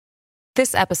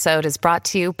This episode is brought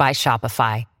to you by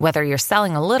Shopify. Whether you're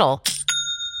selling a little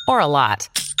or a lot,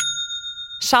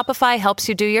 Shopify helps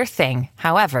you do your thing,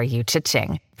 however you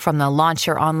cha-ching. From the launch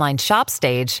your online shop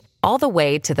stage, all the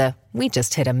way to the we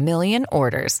just hit 1 million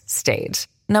orders stage.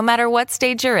 No matter what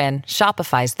stage you're in,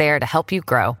 Shopify's there to help you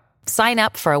grow. Sign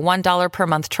up for a $1 per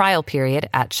month trial period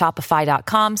at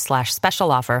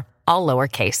shopify.com/special offer, all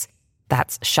lowercase.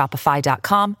 That's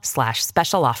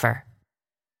shopify.com/special offer.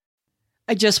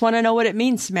 I just want to know what it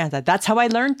means, Samantha. That's how I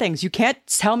learn things. You can't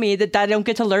tell me that I don't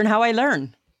get to learn how I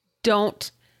learn.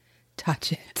 Don't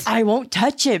touch it. I won't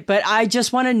touch it, but I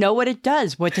just want to know what it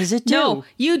does. What does it do? No,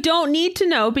 you don't need to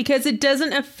know because it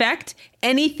doesn't affect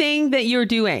anything that you're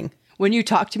doing. When you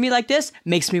talk to me like this,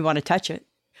 makes me want to touch it.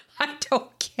 I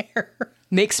don't care.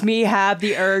 Makes me have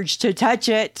the urge to touch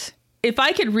it. If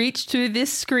I could reach through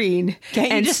this screen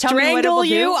and just tell me what it will strangle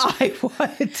you, do? I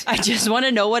would. I just want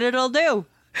to know what it'll do.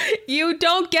 You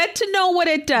don't get to know what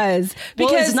it does.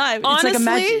 Because Well, it's not. It's honestly, like a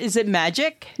magic. Is it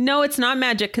magic? No, it's not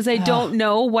magic because I don't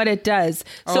know what it does.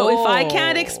 So if I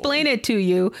can't explain it to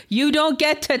you, you don't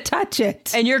get to touch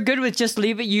it. And you're good with just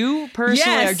leave it. You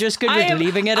personally are just good with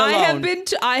leaving it alone. I have been.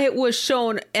 I was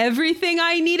shown everything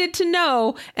I needed to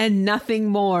know and nothing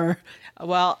more.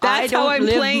 Well, That's how I'm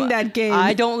playing that game.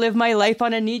 I don't live my life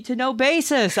on a need-to-know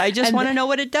basis. I just want to know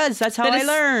what it does. That's how I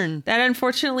learn. That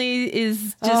unfortunately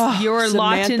is just your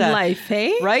lot in life,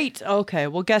 hey? Right? Okay.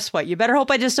 Well, guess what? You better hope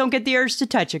I just don't get the urge to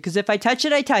touch it, because if I touch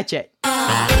it, I touch it.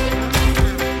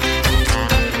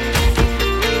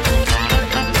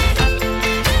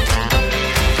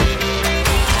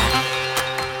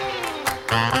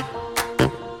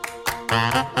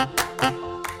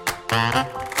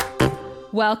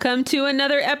 Welcome to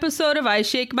another episode of I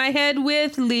Shake My Head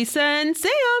with Lisa and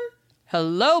Sam.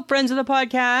 Hello, friends of the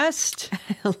podcast.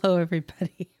 Hello,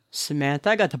 everybody.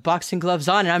 Samantha, I got the boxing gloves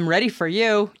on and I'm ready for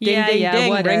you. Ding, Yeah, ding, yeah, ding.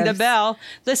 what Ring the ifs. bell.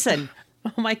 Listen.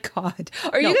 Oh, my God.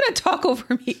 Are you going to talk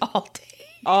over me all day?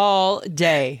 All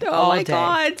day. Oh, all my day.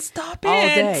 God. Stop it. All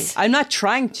day. I'm not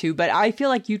trying to, but I feel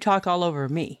like you talk all over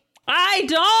me. I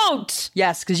don't.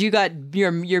 Yes, because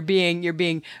you're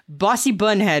being bossy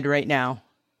bunhead right now.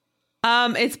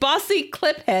 It's Bossy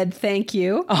Cliphead, thank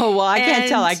you. Oh, well, I can't And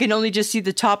tell. I can only just see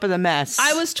the top of the mess.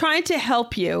 I was trying to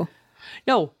help you.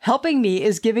 No, helping me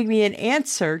is giving me an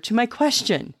answer to my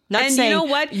question. Not And saying you know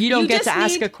what? you don't get just to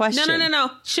ask a question. No.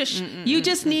 Shush. You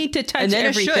just need to touch And then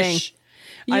everything. a shush.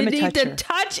 You I'm a need toucher. to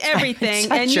touch everything.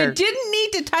 I'm a And you toucher. didn't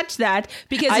need to touch that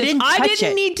because I if didn't I touch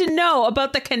didn't it. need to know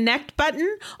about the connect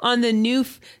button on the new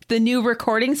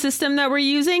recording system that we're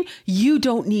using, you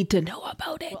don't need to know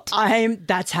about it.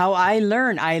 That's how I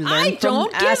learn. I learn from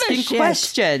don't give a asking shit.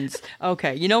 questions.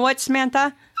 Okay, you know what,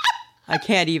 Samantha? I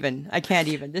can't even.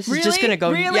 This is just Really? going to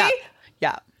go. Really?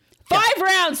 Yeah. 5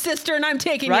 rounds, sister, and I'm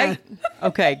taking Right? you.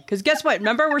 Okay, because guess what?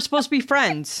 Remember, we're supposed to be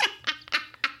friends.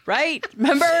 Right?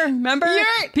 Remember?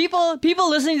 People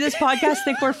listening to this podcast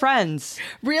think we're friends.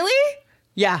 Really?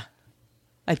 Yeah.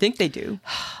 I think they do.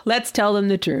 Let's tell them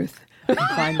the truth.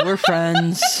 Fine, we're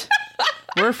friends.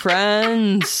 We're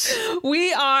friends.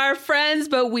 We are friends,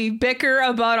 but we bicker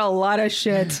about a lot of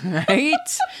shit.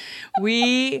 Right?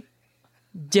 We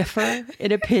differ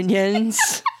in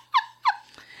opinions.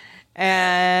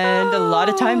 And a lot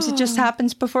of times it just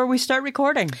happens before we start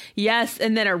recording. Yes,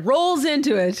 and then it rolls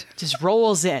into it. Just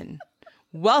rolls in.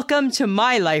 Welcome to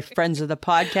my life, friends of the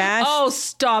podcast. Oh,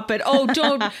 stop it. Oh,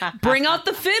 don't bring out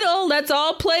the fiddle. Let's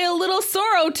all play a little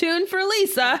sorrow tune for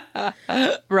Lisa.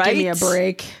 Right? Give me a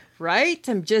break. Right?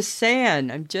 I'm just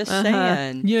saying.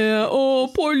 saying. Yeah,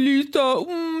 oh, poor Lisa.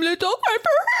 Let's all cry for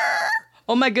her.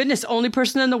 Oh my goodness, only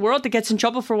person in the world that gets in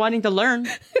trouble for wanting to learn.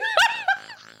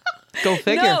 Go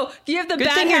figure. No, you have the Good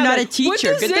bad thing you're not a habit. What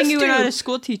teacher. does Good thing this you're do? not a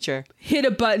school teacher. Hit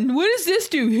a button. What does this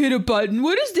do? Hit a button.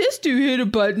 What does this do? Hit a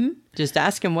button. Just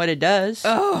ask him what it does.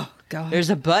 Oh, God. There's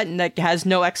a button that has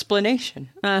no explanation.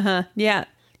 Yeah.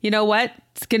 You know what?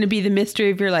 It's going to be the mystery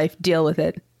of your life. Deal with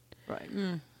it. Right.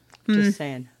 Just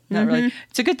saying. Not really.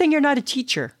 It's a good thing you're not a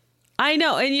teacher. I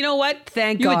know. And you know what?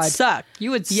 Thank You God. would suck.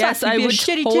 You would suck. Yes, You'd I be would a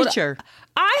shitty tot- teacher.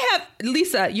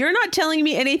 Lisa, you're not telling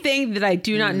me anything that I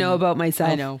do not know about myself.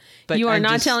 I know, but you are I'm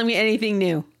not just- telling me anything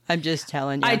new. I'm just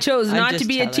telling you. I chose I'm not just to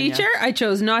be a telling you. teacher. I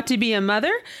chose not to be a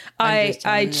mother. I'm just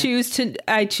I telling choose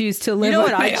to live You know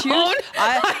on what my I choose? own.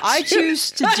 I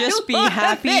choose to just be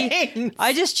happy. things.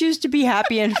 I just choose to be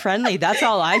happy and friendly. That's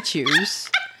all I choose.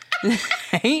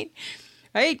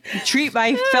 Right? Treat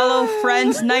my fellow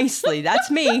friends nicely. That's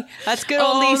me. That's good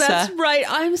old Lisa. That's right.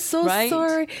 I'm so Right?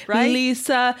 sorry. Right?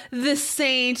 Lisa, the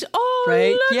saint. Oh,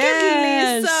 Right? look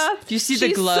Yes. at Lisa. Do you see the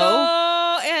She's glow?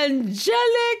 so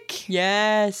angelic week.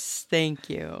 Yes. Thank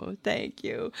you. Thank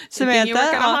you. Samantha. You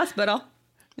work at a hospital.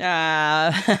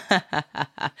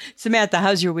 Samantha,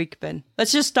 how's your week been?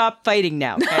 Let's just stop fighting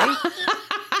now, okay?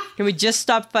 Can we just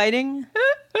stop fighting?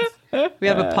 We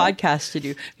have a podcast to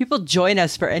do. People join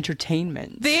us for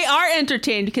entertainment. They are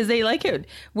entertained because they like it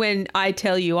when I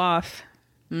tell you off.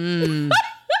 I'm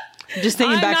just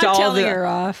thinking I'm back not to all telling the. her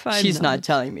off. She's not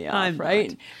telling me off, I'm right?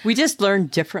 not. We just learn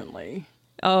differently.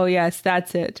 Oh yes,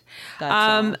 that's it. That's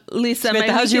all. Lisa,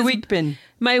 Samantha, how's your week been?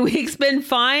 My week's been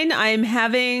fine. I'm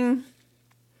having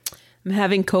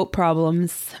coat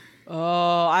problems.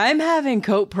 Oh, I'm having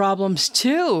coat problems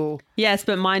too. Yes,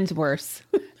 but mine's worse.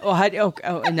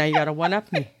 And now you got to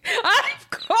one-up me. Of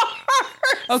course.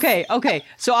 Okay.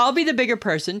 So I'll be the bigger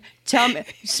person. Tell me,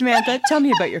 Samantha, tell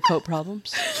me about your coat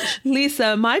problems.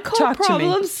 Lisa, my coat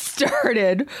problems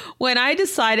started when I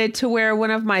decided to wear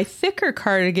one of my thicker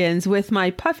cardigans with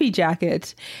my puffy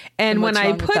jacket. And when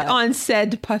I put on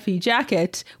said puffy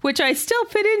jacket, which I still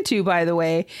fit into, by the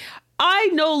way, I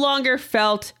no longer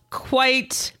felt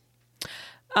quite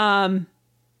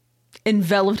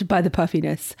enveloped by the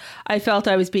puffiness. I felt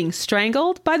I was being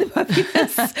strangled by the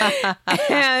puffiness.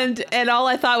 and all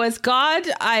I thought was, God,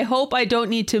 I hope I don't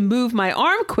need to move my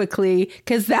arm quickly,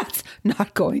 because that's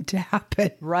not going to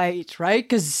happen. Right.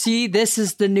 Because see, this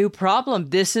is the new problem.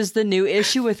 This is the new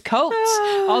issue with coats.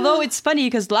 Although it's funny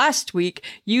because last week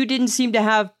you didn't seem to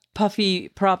have puffy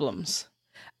problems.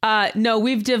 No,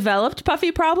 we've developed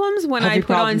puffy problems when I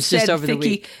put on said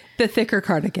the thicker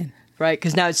cardigan. Right,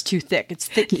 because now it's too thick. It's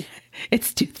thicky.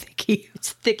 It's too thicky.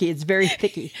 It's thicky. It's very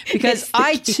thicky. Because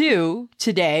I too,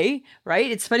 today, right?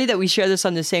 It's funny that we share this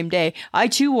on the same day. I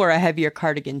too wore a heavier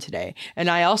cardigan today. And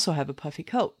I also have a puffy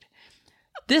coat.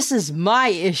 This is my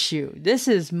issue.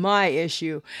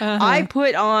 I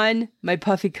put on my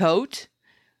puffy coat,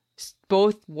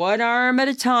 both one arm at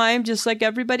a time, just like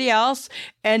everybody else.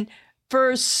 And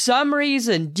for some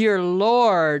reason, dear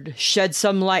Lord, shed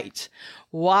some light.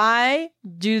 Why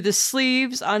do the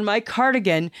sleeves on my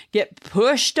cardigan get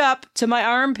pushed up to my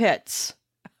armpits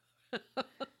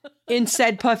in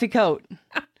said puffy coat?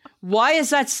 Why is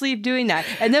that sleeve doing that?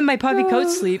 And then my puffy coat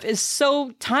sleeve is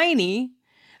so tiny,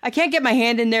 I can't get my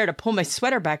hand in there to pull my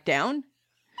sweater back down.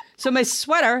 So my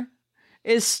sweater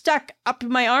is stuck up in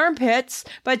my armpits.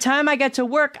 By the time I get to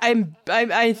work,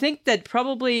 I think that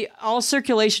probably all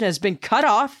circulation has been cut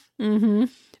off. Mm-hmm.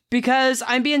 Because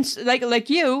I'm being like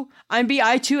you, I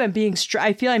feel I'm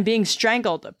being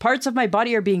strangled. Parts of my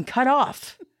body are being cut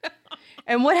off.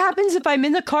 And what happens if I'm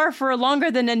in the car for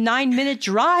longer than a 9-minute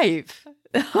drive?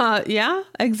 Yeah,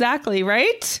 exactly.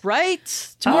 Right.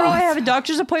 Tomorrow I have a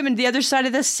doctor's appointment the other side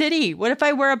of the city. What if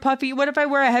I wear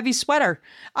a heavy sweater?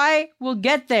 I will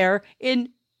get there in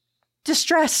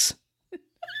distress.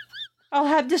 I'll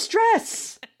have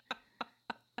distress.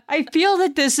 I feel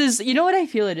that this is, you know what I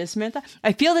feel it is, Samantha?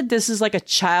 I feel that this is like a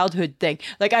childhood thing.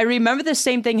 Like I remember the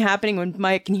same thing happening when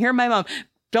I can hear my mom,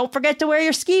 don't forget to wear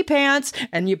your ski pants.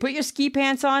 And you put your ski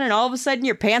pants on and all of a sudden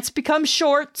your pants become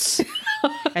shorts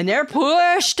and they're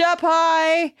pushed up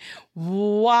high.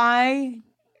 Why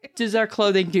does our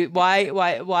clothing why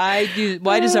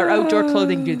does our outdoor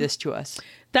clothing do this to us?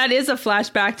 That is a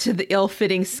flashback to the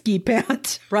ill-fitting ski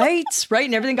pant. Right?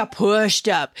 And everything got pushed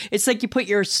up. It's like you put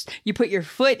your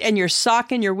foot and your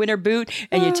sock in your winter boot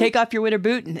and you take off your winter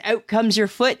boot and out comes your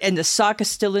foot and the sock is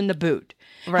still in the boot.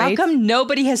 Right? How come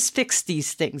nobody has fixed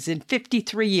these things in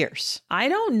 53 years? I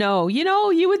don't know.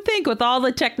 You would think with all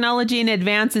the technology and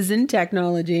advances in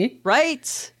technology.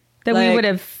 Right? That we would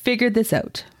have figured this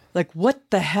out. Like, what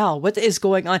the hell? What is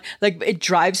going on? Like, it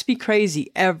drives me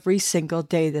crazy every single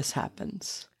day this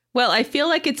happens. Well, I feel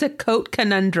like it's a coat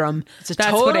conundrum. It's a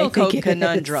total coat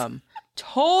conundrum.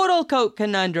 Total coat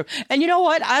conundrum. And you know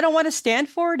what? I don't want to stand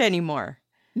for it anymore.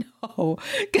 No,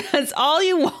 because all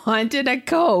you want in a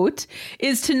coat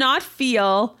is to not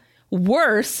feel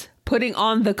worse putting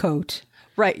on the coat.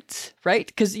 Right.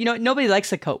 Because, nobody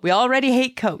likes a coat. We already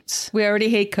hate coats. We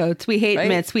hate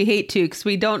mitts. We hate toques.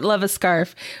 We don't love a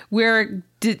scarf. We're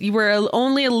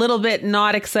only a little bit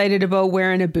not excited about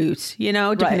wearing a boot,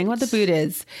 depending what the boot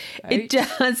is. Right. It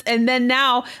does. And then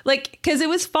now, because it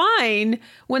was fine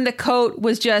when the coat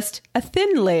was just a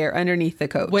thin layer underneath the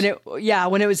coat. When it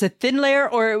was a thin layer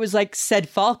or it was like said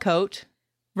fall coat.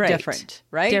 Right. Different,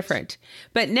 right? Different.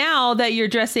 But now that you're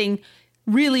dressing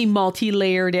really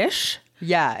multi-layered-ish.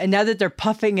 Yeah, and now that they're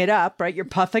puffing it up, right? You're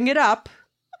puffing it up,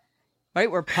 right?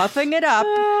 We're puffing it up,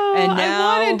 and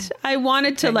now I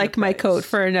wanted to like my coat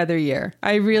for another year.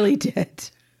 I really did.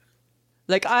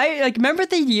 Remember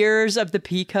the years of the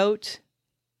pea coat?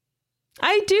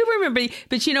 I do remember,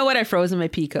 but you know what? I froze in my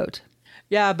pea coat.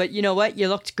 Yeah, but you know what? You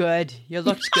looked good. You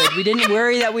looked good. We didn't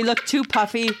worry that we looked too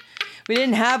puffy. We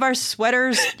didn't have our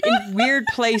sweaters in weird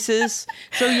places.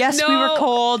 So yes, we were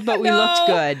cold, but we looked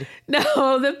good.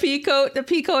 No, the pea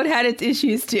coat had its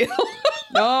issues too.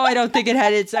 No, I don't think it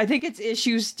had its. I think its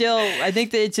issues still. I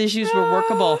think that its issues were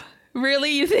workable.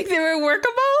 Really? You think they were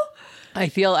workable? I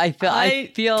feel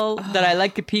that I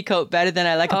like the pea coat better than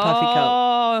I like a puffy coat.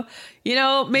 Oh, you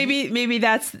know, maybe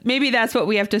that's what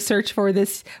we have to search for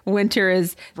this winter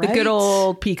is the good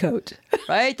old pea coat.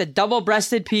 Right? The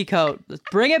double-breasted pea coat. Let's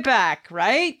bring it back,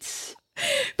 right?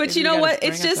 But you know what?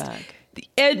 It's just,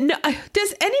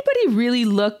 does anybody really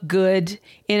look good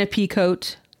in a pea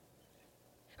coat?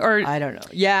 Or I don't know.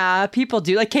 Yeah, people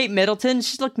do. Like Kate Middleton,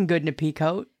 she's looking good in a pea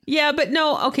coat. Yeah, but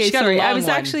no. Okay, sorry. I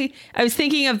was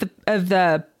thinking of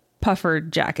the puffer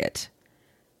jacket.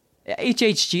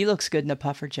 HHG looks good in a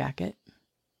puffer jacket.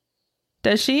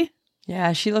 Does she?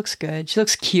 Yeah, she looks good. She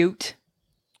looks cute.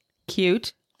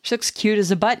 Cute? She looks cute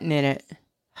as a button in it.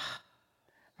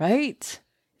 Right?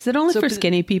 Is it only for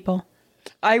skinny people?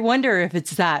 I wonder if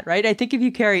it's that, right? I think if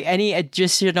you carry any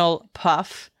additional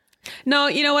puff. No,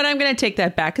 you know what? I'm going to take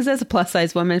that back because as a plus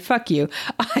size woman, fuck you.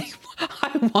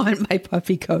 I want my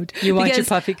puffy coat. You want your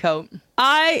puffy coat.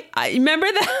 I remember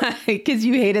that because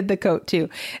you hated the coat too.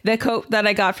 The coat that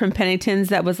I got from Pennington's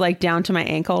that was like down to my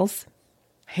ankles.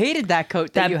 Hated that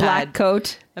coat that you black had.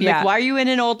 Coat. I'm like, why are you in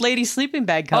an old lady sleeping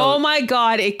bag coat? Oh my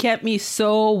God. It kept me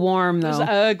so warm though. It was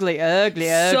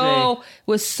ugly.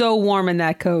 Was so warm in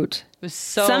that coat. It was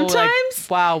so sometimes,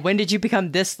 wow, when did you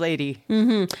become this lady?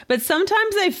 Mm-hmm. But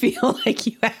sometimes I feel like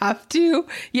you have to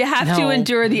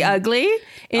endure the ugly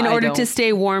in order to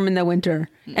stay warm in the winter.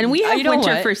 And we have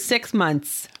winter for 6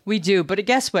 months. We do. But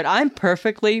guess what? I'm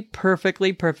perfectly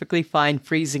fine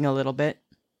freezing a little bit.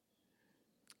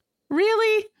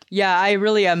 Really? Yeah, I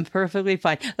really am perfectly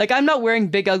fine. Like, I'm not wearing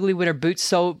big, ugly winter boots,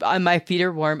 so my feet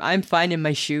are warm. I'm fine in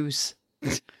my shoes.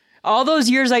 All those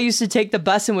years I used to take the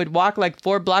bus and would walk like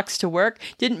 4 blocks to work.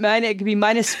 Didn't mind. It could be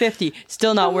minus 50.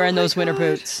 Still not wearing those winter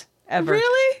boots. Ever.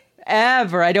 Really?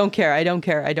 Ever. I don't care.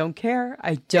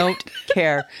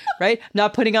 Right?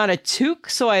 Not putting on a toque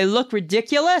so I look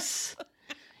ridiculous.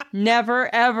 Never,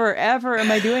 ever, ever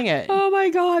am I doing it. Oh my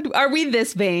God. Are we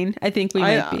this vain? I think we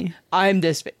might be.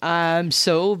 I'm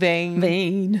so vain.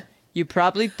 Vain. You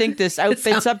probably think this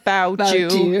outfit's about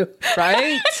you.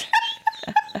 Right?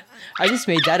 I just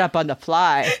made that up on the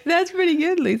fly. That's pretty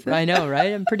good, Lisa. I know,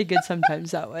 right? I'm pretty good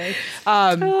sometimes that way.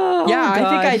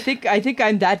 I think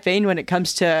I'm that vain when it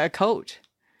comes to a coat.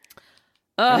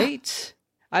 Right?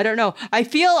 I don't know. I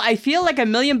feel like $1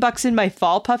 million in my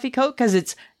fall puffy coat because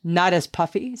it's not as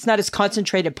puffy. It's not as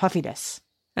concentrated puffiness.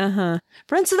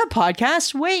 Friends of the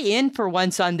podcast, weigh in for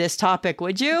once on this topic,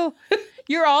 would you?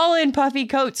 You're all in puffy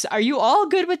coats. Are you all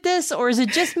good with this, or is it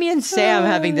just me and Sam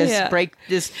having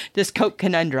this coat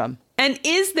conundrum? And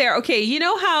is there, okay, you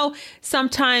know how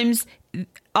sometimes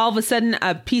all of a sudden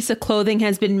a piece of clothing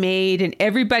has been made and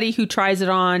everybody who tries it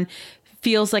on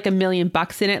feels like $1 million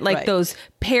in it, like those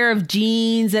pair of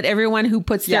jeans that everyone who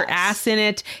puts their ass in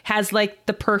it has like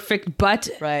the perfect butt.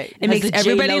 Right. It makes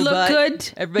everybody look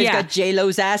good. Everybody's got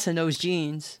J-Lo's ass in those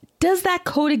jeans. Does that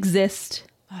coat exist?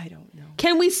 I don't know.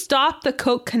 Can we stop the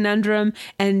coat conundrum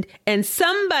and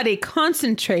somebody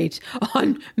concentrate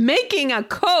on making a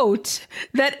coat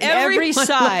that every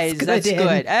size that's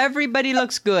good. Everybody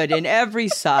looks good in every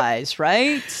size,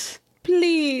 right?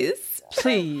 Please.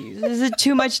 Is it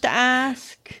too much to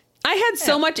ask? I had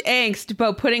so much angst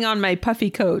about putting on my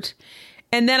puffy coat.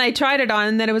 And then I tried it on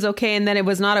and then it was okay. And then it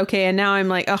was not okay. And now I'm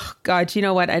like, oh God, you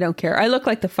know what? I don't care. I look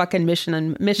like the fucking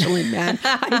Michelin man.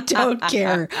 I don't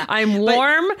care. I'm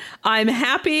warm. I'm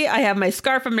happy. I have my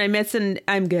scarf and my mitts and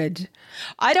I'm good.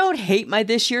 I don't hate my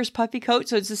this year's puffy coat.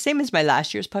 So it's the same as my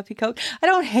last year's puffy coat. I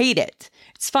don't hate it.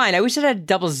 It's fine. I wish it had a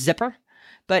double zipper,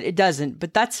 but it doesn't.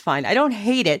 But that's fine. I don't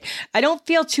hate it. I don't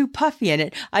feel too puffy in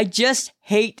it. I just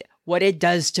hate what it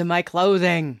does to my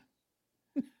clothing.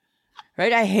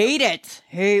 Right? I hate it.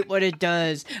 Hate what it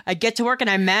does. I get to work and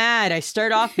I'm mad. I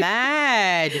start off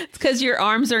mad. It's because your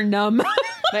arms are numb.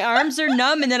 My arms are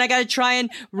numb and then I got to try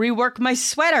and rework my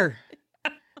sweater.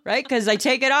 Right? Because I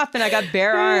take it off and I got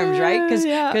bare arms, right?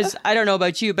 Because I don't know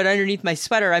about you, but underneath my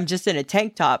sweater, I'm just in a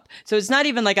tank top. So it's not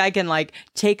even like I can like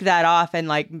take that off and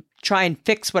like try and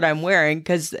fix what I'm wearing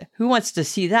because who wants to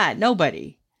see that?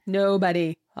 Nobody.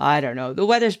 I don't know. The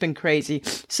weather's been crazy.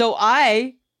 So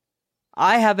I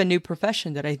have a new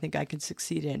profession that I think I can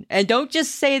succeed in. And don't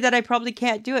just say that I probably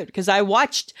can't do it because I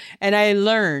watched and I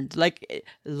learned like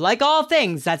all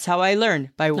things. That's how I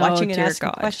learn, by watching and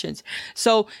asking questions.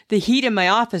 So the heat in my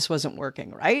office wasn't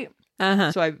working, right?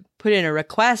 So I put in a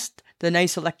request The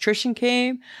nice electrician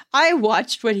came. I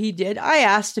watched what he did. I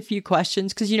asked a few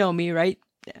questions because you know me, right?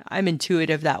 I'm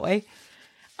intuitive that way.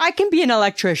 I can be an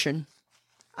electrician.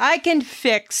 I can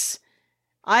fix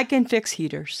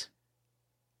heaters.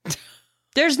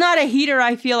 There's not a heater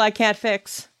I feel I can't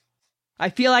fix. I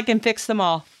feel I can fix them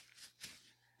all.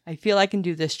 I feel I can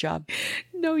do this job.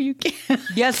 No, you can't.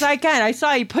 Yes, I can. I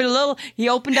saw he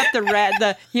opened up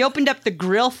he opened up the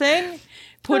grill thing,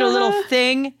 put a little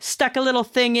thing, stuck a little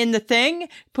thing in the thing,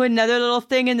 put another little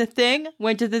thing in the thing,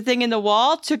 went to the thing in the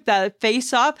wall, took that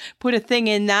face off, put a thing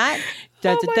in that.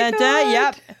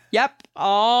 God. Yep.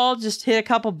 All just hit a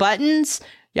couple buttons.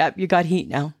 Yep, you got heat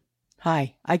now.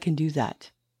 Hi, I can do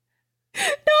that. No,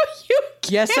 you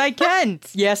can't. Yes, I can.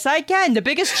 Yes, I can. The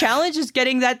biggest challenge is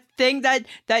getting that thing,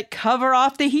 that cover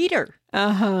off the heater.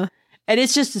 Uh-huh. And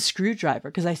it's just a screwdriver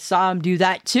because I saw him do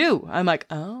that too. I'm like,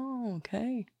 oh,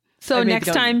 okay. So next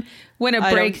time when it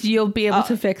breaks, you'll be able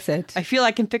to fix it. I feel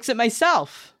I can fix it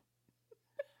myself.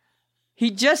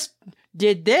 He just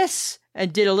did this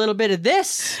and did a little bit of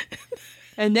this.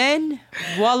 And then,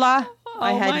 voila,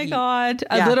 I had heat. God.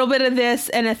 A little bit of this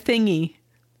and a thingy.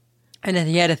 And then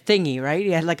he had a thingy, right?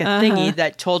 He had like a thingy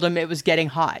that told him it was getting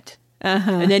hot.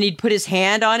 And then he'd put his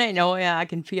hand on it and, oh, yeah, I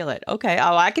can feel it. Okay.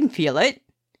 Oh, I can feel it.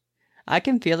 I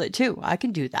can feel it too. I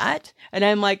can do that. And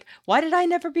I'm like, why did I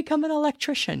never become an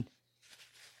electrician?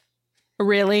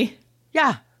 Really?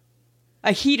 Yeah.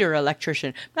 A heater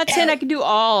electrician. I'm not saying I can do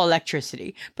all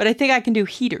electricity, but I think I can do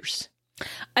heaters.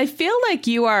 I feel like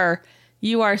you are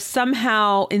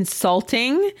somehow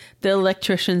insulting the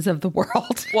electricians of the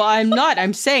world. Well, I'm not.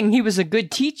 I'm saying he was a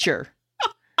good teacher,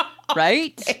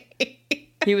 right?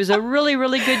 He was a really,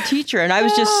 really good teacher. And I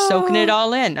was just soaking it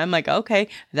all in. I'm like, okay,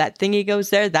 that thingy goes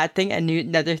there, that thing, and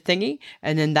another thingy,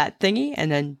 and then that thingy,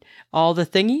 and then all the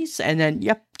thingies. And then,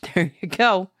 yep, there you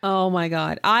go. Oh, my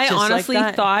God. I just honestly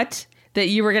thought that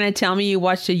you were going to tell me you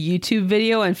watched a YouTube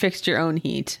video and fixed your own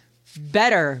heat.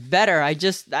 Better.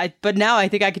 But now I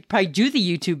think I could probably do the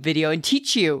YouTube video and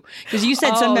teach you. Because you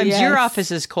said sometimes your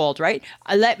office is cold, right?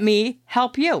 Let me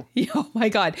help you. Oh my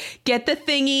God. Get the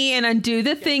thingy and undo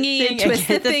the thingy and twist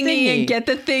the thingy and get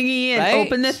the thingy and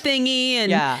open the thingy.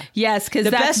 And yes,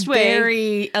 because that's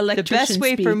very electrician The best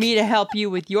way for me to help you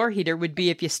with your heater would be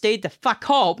if you stayed the fuck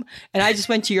home and I just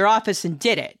went to your office and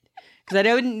did it. Because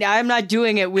I'm not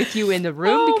doing it with you in the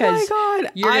room because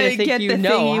you're going to think you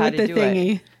know how to do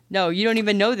it. No, you don't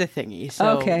even know the thingy.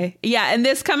 So. Okay. Yeah. And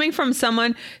this coming from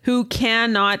someone who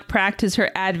cannot practice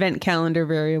her advent calendar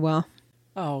very well.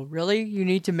 Oh, really? You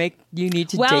need to dig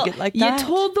it like that? You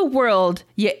told the world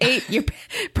you ate your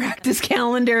practice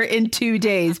calendar in 2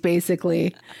 days,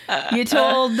 basically. You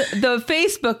told the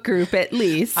Facebook group at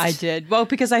least. I did. Well,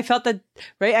 because I felt that,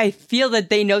 right? I feel that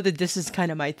they know that this is kind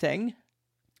of my thing.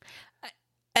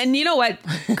 And you know what?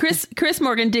 Chris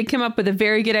Morgan did come up with a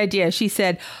very good idea. She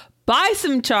said, buy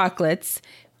some chocolates,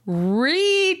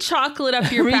 re-chocolate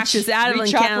up your practice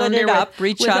advent calendar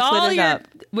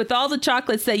with all the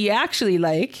chocolates that you actually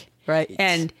like. Right.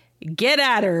 And get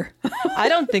at her. I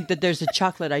don't think that there's a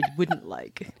chocolate I wouldn't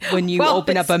like when you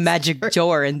open up a magic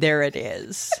door and there it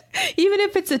is. Even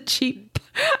if it's a cheap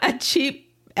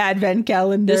advent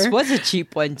calendar. This was a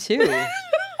cheap one too.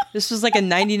 This was like a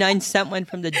 99-cent one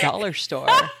from the dollar store.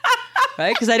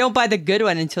 Right? Because I don't buy the good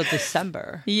one until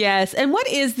December. Yes. And what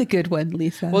is the good one,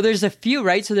 Lisa? Well, there's a few,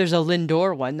 right? So there's a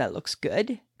Lindor one that looks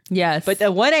good. Yes. But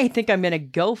the one I think I'm going to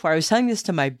go for, I was telling this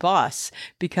to my boss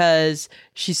because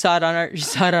she saw it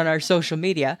on our social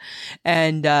media.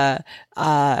 And I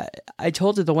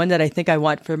told her the one that I think I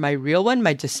want for my real one,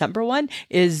 my December one,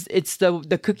 it's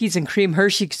the cookies and cream,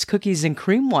 Hershey's cookies and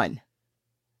cream one.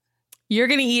 You're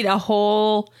going to eat a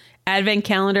whole advent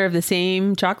calendar of the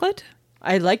same chocolate?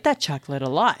 I like that chocolate a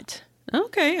lot.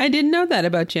 Okay, I didn't know that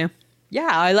about you. Yeah,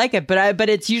 I like it, but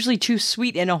it's usually too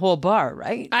sweet in a whole bar,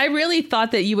 right? I really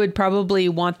thought that you would probably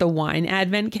want the wine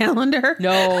advent calendar.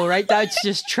 No, right? That's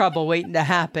just trouble waiting to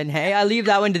happen, hey? I leave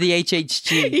that one to the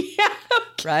HHG. Yeah,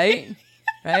 okay.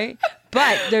 Right?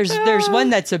 But there's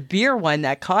one that's a beer one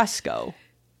at Costco.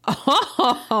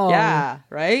 Oh. Yeah,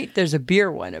 right? There's a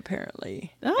beer one,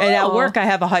 apparently. Oh. And at work, I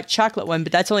have a hot chocolate one,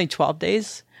 but that's only 12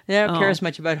 days. And I don't care as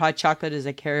much about hot chocolate as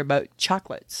I care about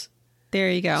chocolates.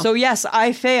 There you go. So yes,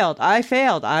 I failed. But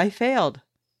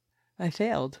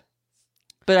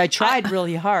I tried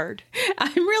really hard.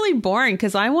 I'm really boring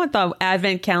because I want the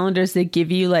advent calendars that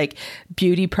give you like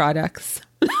beauty products.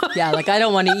 Yeah, like I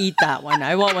don't want to eat that one.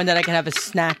 I want one that I can have a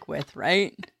snack with,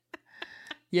 right?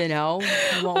 You know,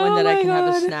 I want one that I can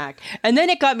have a snack. And then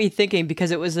it got me thinking,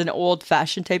 because it was an old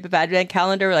fashioned type of advent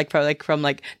calendar, from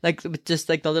with just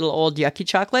like the little old yucky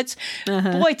chocolates.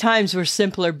 Boy, times were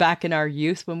simpler back in our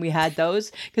youth when we had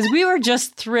those, because we were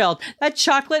just thrilled. That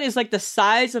chocolate is like the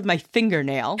size of my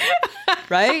fingernail,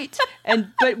 right?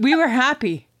 But we were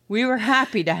happy. We were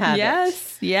happy to have it.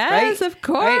 Yes, right? of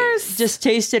course. Right? Just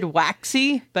tasted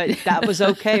waxy, but that was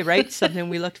okay, right? Something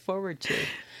we looked forward to.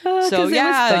 So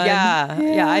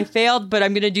yeah. I failed, but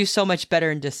I'm going to do so much better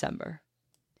in December.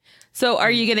 So are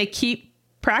you going to keep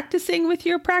practicing with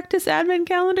your practice advent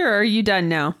calendar, or are you done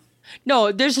now?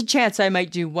 No, there's a chance I might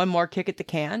do one more kick at the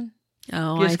can.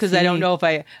 Oh, just because I don't know if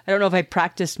I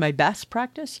practiced my best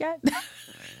practice yet.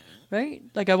 Right?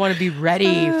 Like, I want to be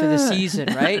ready for the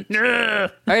season, right?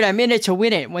 Right? I'm in it to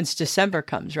win it once December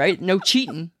comes, right? No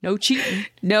cheating. No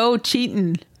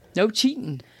cheating.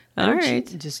 All right.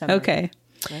 December. Okay.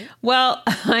 Right? Well,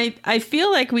 I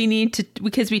feel like we need to,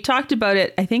 because we talked about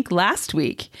it, I think last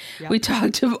week. Yep. We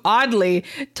oddly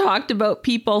talked about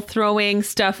people throwing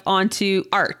stuff onto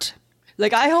art.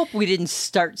 Like, I hope we didn't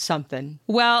start something.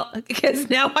 Well,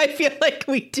 because now I feel like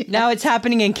we did. Now it's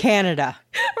happening in Canada.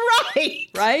 Right.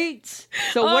 Right?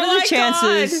 So what are the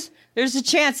chances? God. There's a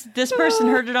chance that this person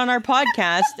heard it on our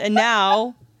podcast, and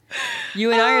now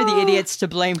you and I are the idiots to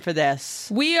blame for this.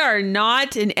 We are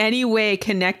not in any way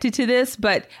connected to this,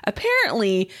 but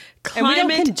apparently and we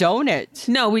don't condone it.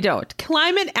 No, we don't.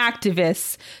 Climate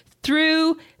activists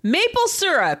threw maple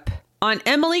syrup on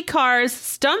Emily Carr's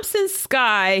Stumps in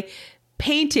Sky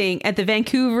painting at the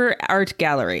Vancouver Art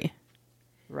Gallery.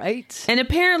 Right. And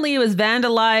apparently it was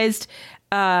vandalized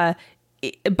by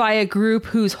a group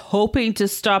who's hoping to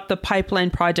stop the pipeline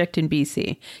project in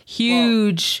BC.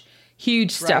 Huge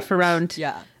stuff around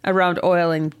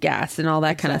oil and gas and all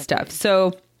that kind of stuff.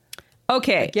 So,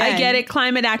 okay, again, I get it.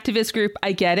 Climate activist group,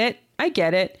 I get it.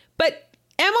 But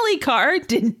Emily Carr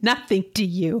did nothing to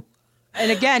you.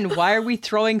 And again, why are we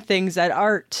throwing things at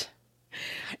art?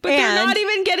 But they're not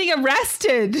even getting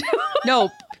arrested.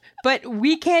 No, but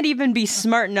we can't even be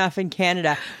smart enough in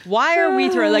Canada. Why are we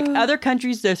throwing, like other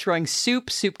countries, they're throwing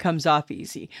soup. Soup comes off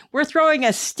easy. We're throwing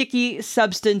a sticky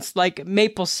substance like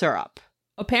maple syrup.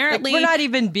 Apparently, we're not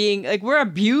even being, like, we're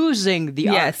abusing the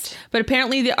art. Yes, but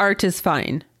apparently the art is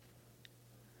fine.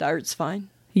 The art's fine?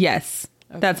 Yes,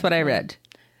 okay. That's what I read.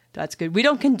 That's good. We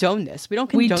don't condone this. We do not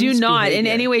behavior. In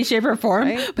any way, shape, or form.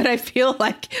 Right? But I feel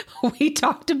like we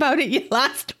talked about it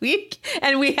last week,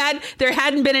 and there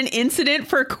hadn't been an incident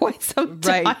for quite some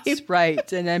time.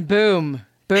 Right. And then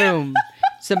boom,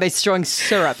 somebody's throwing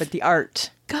syrup at the art.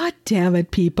 God damn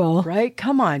it, people! Right?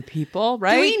 Come on, people!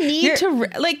 Right? We need to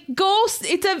go.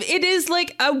 It is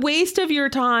like a waste of your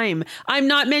time. I'm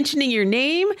not mentioning your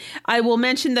name. I will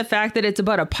mention the fact that it's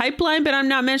about a pipeline, but I'm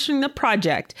not mentioning the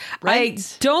project. Right.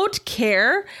 I don't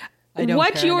care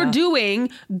what you're doing.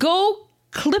 Go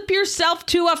clip yourself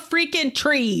to a freaking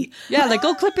tree. Yeah, like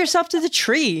go clip yourself to the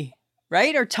tree.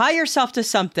 Right? Or tie yourself to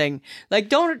something. Like,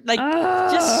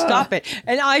 just stop it.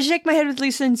 And I shake my head with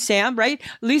Lisa and Sam, right?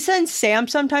 Lisa and Sam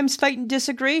sometimes fight and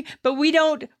disagree, but we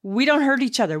don't hurt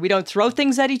each other. We don't throw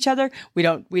things at each other. We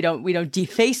don't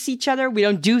deface each other. We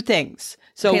don't do things.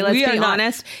 So okay, let's be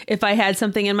honest. If I had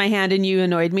something in my hand and you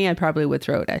annoyed me, I probably would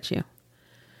throw it at you.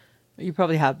 You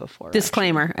probably have before.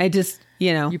 Disclaimer. Actually. I just,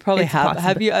 You probably have.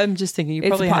 Have you? I'm just thinking you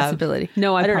probably have. It's a possibility.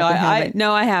 No, I don't know. Haven't.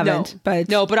 No, I haven't.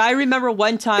 But I remember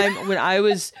one time when I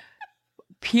was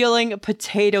peeling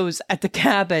potatoes at the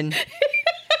cabin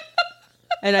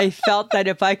and I felt that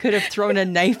if I could have thrown a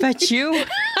knife at you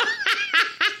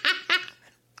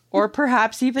or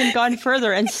perhaps even gone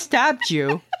further and stabbed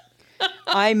you,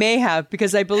 I may have,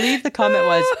 because I believe the comment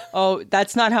was, "Oh,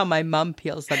 that's not how my mom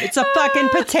peels them. It's a fucking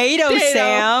potato,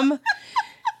 Sam."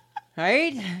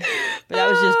 Right? But that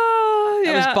was just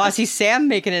that was Bossy Sam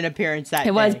making an appearance that day.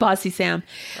 It was Bossy Sam.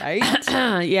 Right?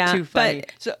 Yeah. Too funny.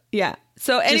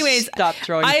 So anyways, stop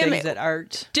throwing things at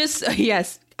art.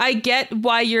 Yes. I get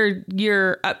why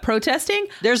you're protesting.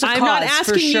 There's a cause, I'm not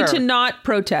asking you to not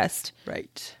protest.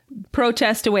 Right.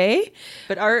 Protest away.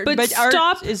 But art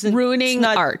stop art ruining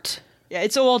art. Yeah,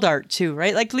 it's old art too,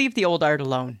 right? Like, leave the old art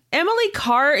alone. Emily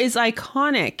Carr is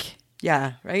iconic.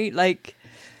 Yeah, right? Like,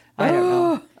 I don't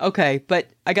know. Okay, but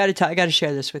I got to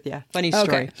share this with you. Funny story.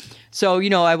 Okay. So,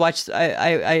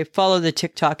 I follow the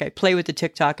TikTok. I play with the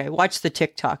TikTok. I watch the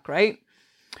TikTok, right?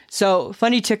 So,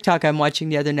 funny TikTok I'm watching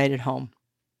the other night at home.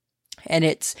 And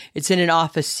it's in an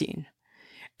office scene.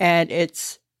 And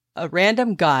it's a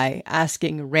random guy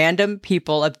asking random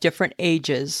people of different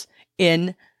ages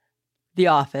in the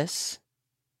office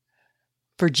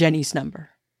for Jenny's number.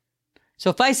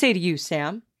 So if I say to you,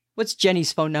 Sam, What's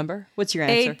Jenny's phone number? What's your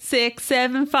answer?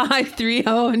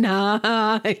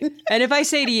 8675309. And if I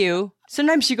say to you,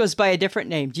 sometimes she goes by a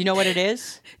different name. Do you know what it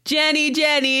is? Jenny,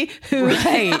 who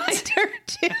Right. liked her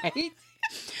too. Right?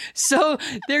 So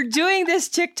they're doing this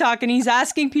TikTok and he's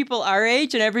asking people our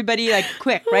age and everybody like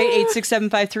quick, right?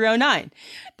 8675309.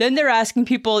 Then they're asking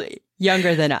people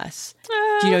younger than us.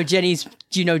 Do you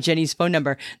know Jenny's phone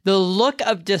number? The look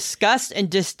of disgust and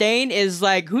disdain is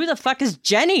like, who the fuck is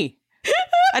Jenny?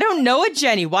 I don't know a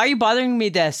Jenny. Why are you bothering me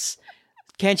this?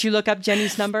 Can't you look up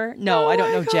Jenny's number? No, I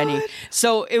don't know God. Jenny.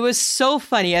 So it was so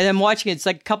funny. And I'm watching it. It's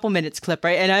like a couple minutes clip,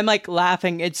 right? And I'm like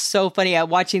laughing. It's so funny at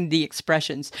watching the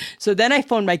expressions. So then I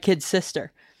phoned my kid's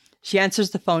sister. She answers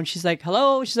the phone. She's like,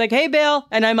 hello. She's like, hey, Bill.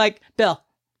 And I'm like, Bill,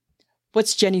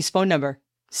 what's Jenny's phone number?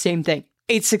 Same thing.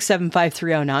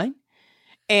 8675309.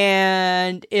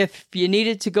 And if you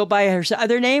needed to go by her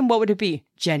other name, what would it be?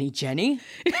 Jenny.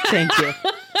 Thank you.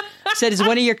 Said, is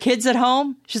one of your kids at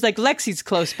home? She's like, Lexi's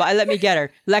close by. Let me get her.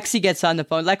 Lexi gets on the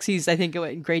phone. Lexi's, I think,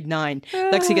 in grade 9.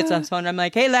 Lexi gets on the phone. I'm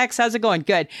like, hey, Lex, how's it going?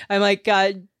 Good. I'm like,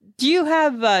 do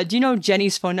you know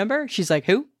Jenny's phone number? She's like,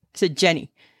 who? I said,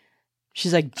 Jenny.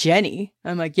 She's like, Jenny?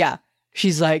 I'm like, yeah.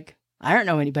 She's like, I don't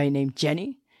know anybody named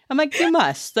Jenny. I'm like, you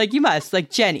must,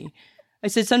 Jenny. I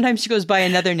said, sometimes she goes by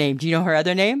another name. Do you know her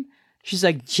other name? She's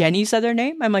like, Jenny's other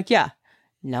name? I'm like, yeah.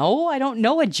 No, I don't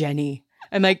know a Jenny.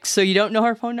 I'm like, so you don't know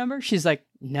her phone number? She's like,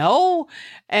 no.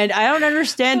 And I don't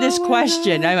understand this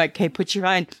question. I'm like, okay,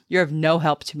 you're of no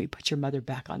help to me. Put your mother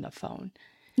back on the phone.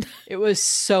 It was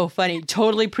so funny.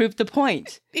 Totally proved the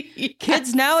point. Yes.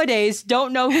 Kids nowadays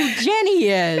don't know who Jenny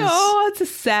is. Oh, it's a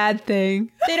sad thing.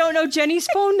 They don't know Jenny's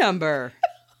phone number.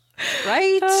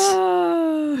 Right?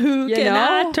 Who you can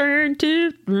know? I turn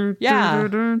to? Yeah.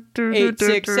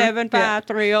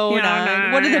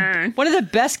 8675309. One of the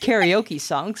best karaoke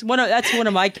songs. That's one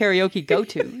of my karaoke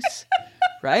go-tos.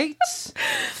 Right?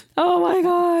 Oh my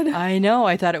God. I know.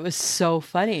 I thought it was so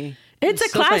funny. It's a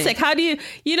so classic. funny. How do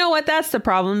you know what? That's the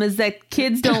problem is that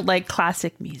kids don't like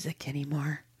classic music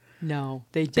anymore. No,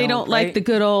 they don't. They don't like the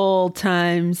good old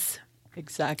times.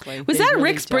 Exactly. Was They that really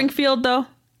Rick don't. Springfield though?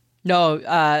 No,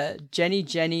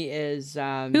 Jenny is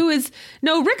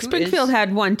Rick Springfield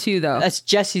had one too though. That's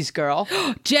Jesse's girl.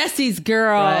 Jesse's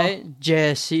girl. Right?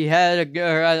 Jesse had a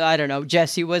girl. I don't know.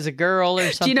 Jessie was a girl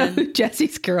or something. Do you know who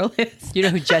Jesse's girl is? Do you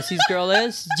know who Jesse's girl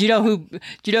is? Do you know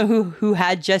who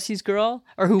had Jesse's girl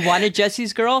or who wanted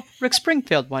Jesse's girl? Rick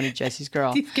Springfield wanted Jesse's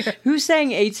girl. Who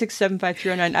sang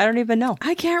 8675309? I don't even know.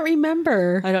 I can't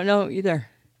remember. I don't know either.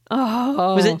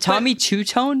 Oh. Was it Tommy Two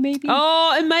Tone maybe?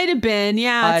 Oh, it might have been.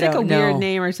 Yeah, it's like a weird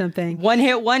name or something. One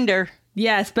hit wonder.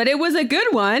 Yes, but it was a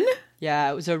good one. Yeah,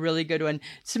 it was a really good one.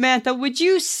 Samantha, would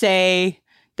you say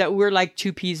that we're like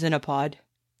two peas in a pod?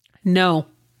 No.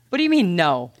 What do you mean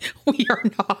no? We are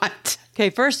not. Okay,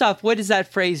 first off, what does that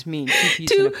phrase mean? Two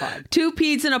peas in a pod. Two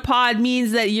peas in a pod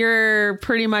means that you're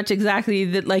pretty much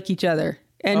exactly like each other.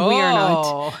 And we are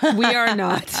not. We are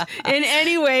not in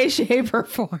any way, shape, or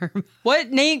form. What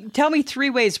name? Tell me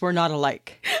 3 ways we're not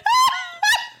alike.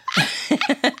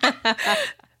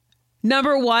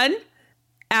 Number 1,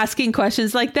 asking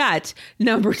questions like that.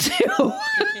 Number 2,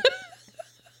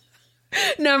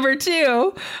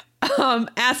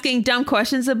 asking dumb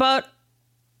questions about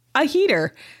a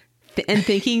heater and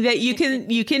thinking that you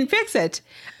can fix it.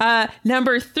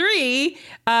 Number 3,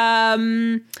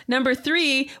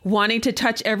 wanting to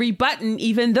touch every button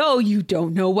even though you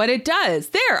don't know what it does.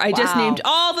 There, I just named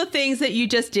all the things that you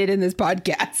just did in this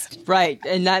podcast. Right,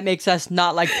 and that makes us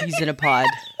not like peas in a pod.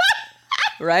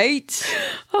 Right?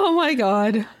 Oh my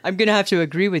God. I'm going to have to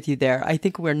agree with you there. I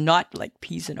think we're not like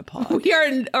peas in a pod.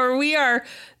 We are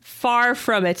far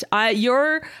from it.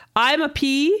 I'm a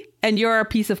pea and you're a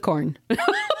piece of corn.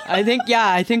 I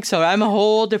think so. I'm a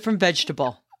whole different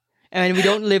vegetable. And we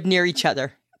don't live near each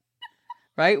other.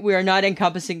 Right? We are not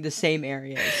encompassing the same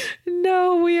areas.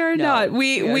 No, we are not.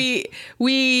 We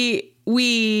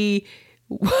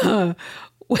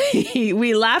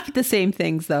laugh at the same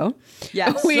things, though.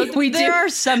 Yeah, there are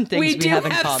some things we have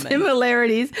in common.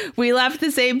 Similarities. We laugh at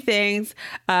the same things.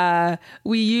 I'm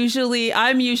usually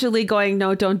going,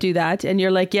 no, don't do that. And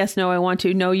you're like, yes, no, I want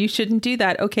to. No, you shouldn't do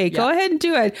that. Okay, go ahead and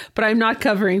do it. But I'm not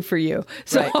covering for you.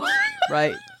 So.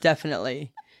 Right,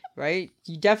 definitely. Right?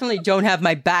 You definitely don't have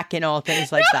my back in all things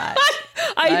like that.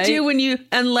 I do when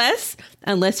unless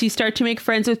you start to make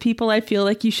friends with people I feel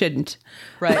like you shouldn't.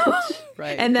 Right.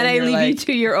 And then I leave you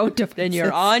to your own differences. Then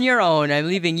you're on your own. I'm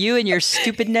leaving you and your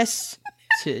stupidness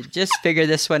to just figure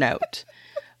this one out.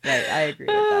 Right. I agree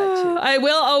with that too. I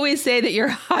will always say that you're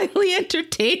highly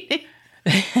entertaining.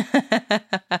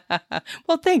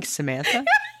 Well, thanks, Samantha.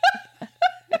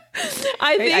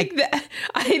 I think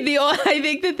I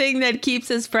think the thing that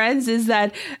keeps us friends is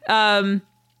that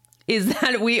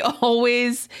we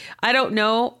always, I don't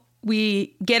know,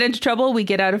 we get into trouble, we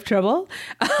get out of trouble.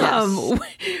 Yes.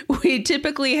 We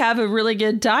typically have a really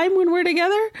good time when we're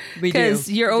together.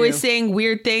 Because you're always saying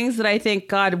weird things that I think,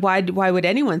 God, why would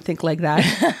anyone think like that?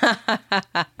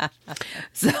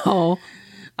 So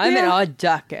I'm an odd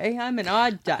duck, eh? I'm an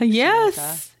odd duck. Yes.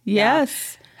 Samantha.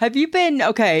 Yes. Yeah. Have you been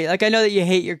okay? Like I know that you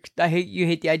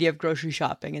hate the idea of grocery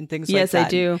shopping and things like that. Yes, I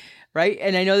do. Right,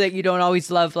 and I know that you don't always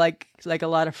love like a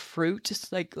lot of fruit,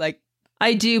 just like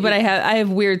I do, but I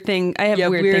have weird things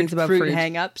about fruit.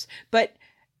 Hang-ups. But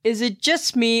is it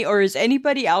just me, or is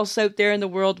anybody else out there in the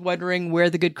world wondering where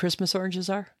the good Christmas oranges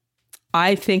are?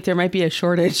 I think there might be a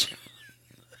shortage.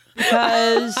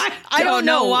 Because I don't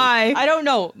know why. I don't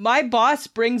know. My boss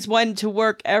brings one to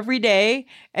work every day,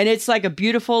 and it's like a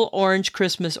beautiful orange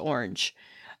Christmas orange.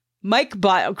 Mike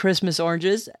bought Christmas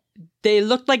oranges. They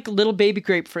looked like little baby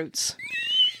grapefruits.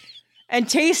 And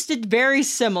tasted very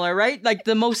similar, right? Like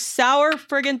the most sour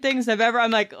friggin' things I've ever... I'm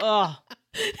like, oh.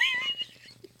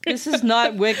 This is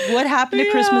not... What happened to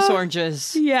Christmas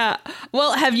oranges? Yeah.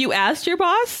 Well, have you asked your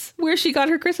boss where she got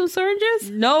her Christmas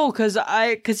oranges? No, because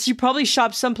she probably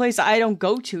shops someplace I don't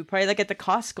go to. Probably like at the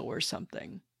Costco or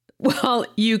something. Well,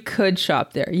 you could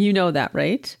shop there. You know that,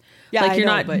 right? Yeah, like you're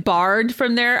not barred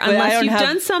from there unless you've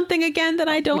done something again that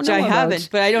I don't know about. Which I haven't,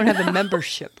 but I don't have a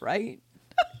membership, right?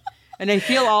 And I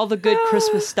feel all the good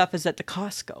Christmas stuff is at the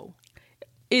Costco.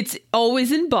 It's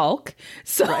always in bulk.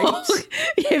 So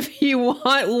if you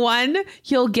want one,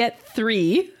 you'll get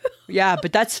 3. Yeah,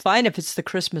 but that's fine if it's the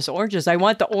Christmas oranges. I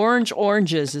want the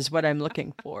oranges is what I'm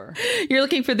looking for. You're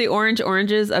looking for the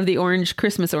oranges of the orange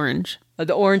Christmas orange.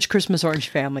 The orange Christmas orange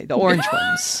family. The orange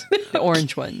ones. The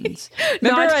orange ones.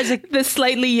 Remember the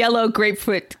slightly yellow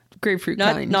grapefruit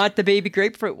kind. Not the baby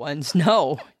grapefruit ones.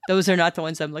 No, those are not the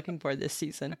ones I'm looking for this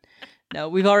season. No,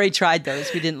 we've already tried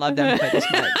those. We didn't love them quite as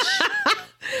much.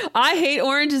 I hate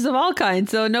oranges of all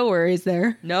kinds, so no worries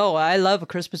there. No, I love a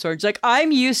Christmas orange. Like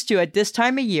I'm used to at this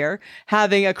time of year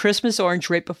having a Christmas orange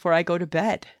right before I go to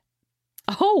bed.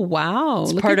 Oh, wow.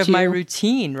 It's part of my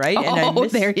routine, right?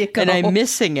 There you go. And I'm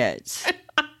missing it.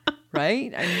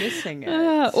 Right? I'm missing it.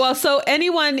 Well, so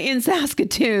anyone in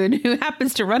Saskatoon who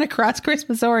happens to run across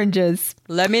Christmas oranges,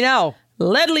 let me know.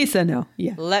 Let Lisa know.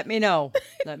 Yeah. Let me know.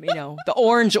 The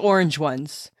orange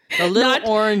ones. The little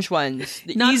orange ones.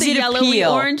 The not easy the to yellowy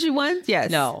peel. Orange ones?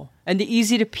 Yes. No. And the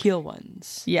easy to peel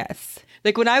ones. Yes.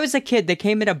 Like when I was a kid, they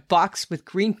came in a box with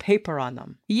green paper on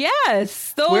them.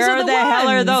 Yes. Those Where are the hell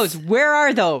are ones. those? Where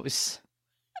are those?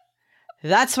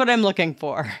 That's what I'm looking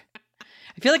for.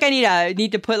 I feel like I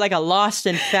need to put like a lost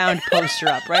and found poster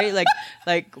up, right? Like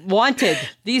wanted,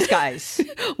 these guys.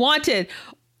 Wanted.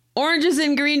 Oranges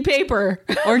and green paper.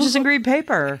 Oranges and green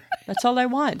paper. That's all I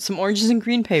want. Some oranges and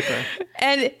green paper.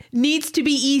 And it needs to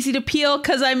be easy to peel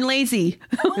because I'm lazy.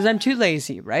 Because I'm too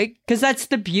lazy, right? Because that's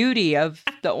the beauty of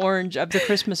the orange, of the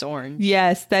Christmas orange.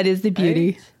 Yes, that is the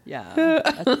beauty. Right? Yeah.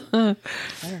 I don't know.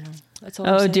 That's all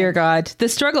I'm saying. Dear God. The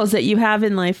struggles that you have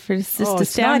in life are just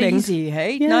astounding. It's not easy,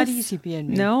 hey? Yes. Not easy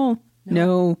being me. No.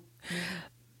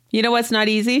 You know what's not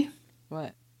easy?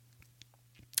 What?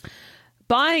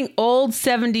 Buying old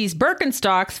 70s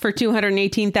Birkenstocks for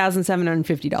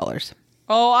 $218,750.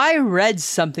 Oh, I read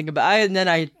something about it, and then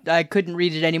I couldn't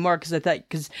read it anymore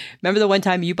because remember the one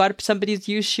time you bought somebody's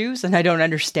used shoes, and I don't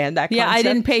understand that concept. Yeah, I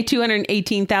didn't pay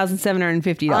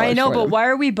 $218,750. I know, but them. why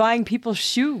are we buying people's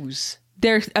shoes?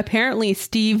 They're apparently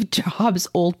Steve Jobs'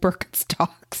 old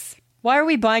Birkenstocks. Why are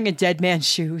we buying a dead man's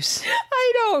shoes?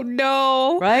 I don't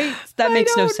know. Right? That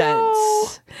makes no know.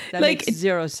 sense. That makes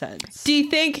zero sense. Do you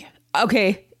think...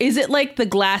 Okay, is it like the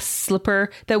glass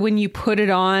slipper that when you put it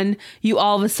on, you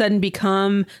all of a sudden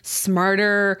become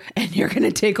smarter and you're going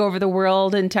to take over the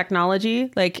world and technology?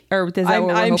 Like, or is that what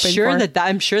we're hoping for?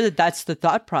 I'm sure that that's the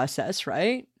thought process,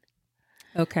 right?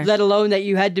 Okay. Let alone that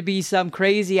you had to be some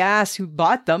crazy ass who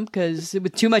bought them because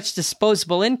with too much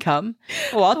disposable income.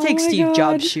 Oh, I'll take Steve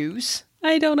Jobs shoes.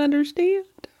 I don't understand.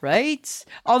 Right?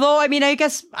 Although, I mean, I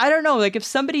guess, I don't know. Like if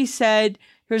somebody said...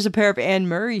 Here's a pair of Anne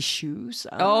Murray shoes.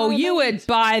 You would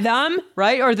buy them.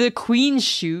 Right? Or the Queen's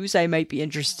shoes I might be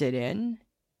interested in.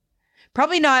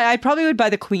 Probably not. I probably would buy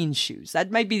the Queen's shoes. That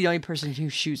might be the only person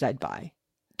whose shoes I'd buy.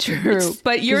 True.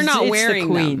 But you're not wearing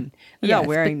the Queen. them. I'm not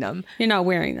wearing them. You're not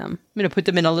wearing them. I'm going to put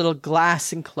them in a little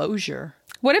glass enclosure.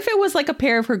 What if it was like a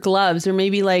pair of her gloves or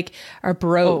maybe like a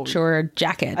brooch or a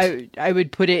jacket? I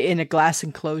would put it in a glass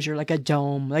enclosure like a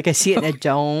dome. Like I see it in a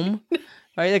dome.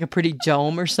 Right, like a pretty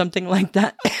dome or something like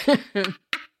that.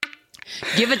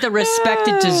 Give it the respect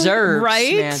it deserves,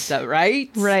 right? Samantha, right?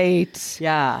 Right.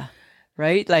 Yeah.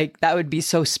 right? Like that would be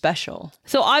so special.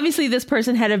 So obviously this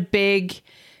person had a big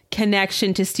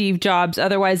connection to Steve Jobs.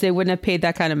 Otherwise, they wouldn't have paid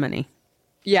that kind of money.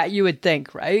 Yeah, you would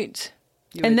think, right?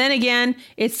 And then again,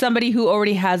 it's somebody who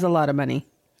already has a lot of money.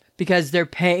 Because they're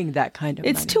paying that kind of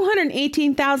money. It's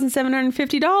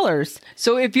 $218,750.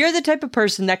 So if you're the type of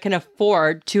person that can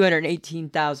afford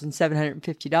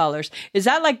 $218,750, is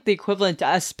that like the equivalent to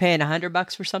us paying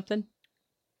 $100 for something?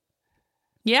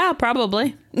 Yeah,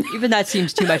 probably. Even that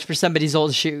seems too much for somebody's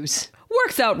old shoes.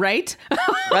 Works out right.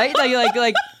 Right?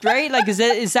 Like right? Like is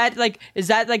that like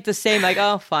the same, like,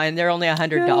 oh fine, they're only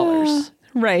 $100.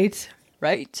 Right.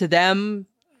 Right? To them,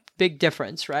 big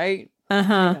difference, right?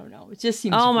 Uh-huh. I don't know. It just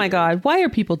seems Oh my weird. God. Why are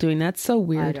people doing that? So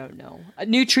weird. I don't know. A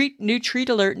new treat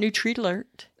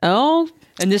alert. Oh.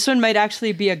 And this one might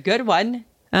actually be a good one.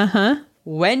 Uh-huh.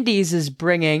 Wendy's is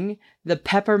bringing the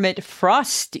Peppermint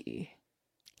Frosty.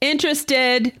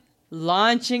 Interested.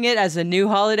 Launching it as a new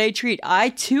holiday treat. I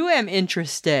too am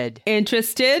interested.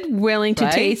 Willing to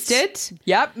Right? taste it.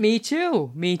 Yep, me too.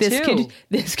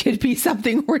 This could be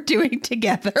something we're doing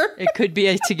together. It could be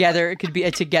a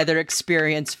together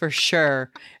experience for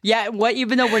sure. Yeah,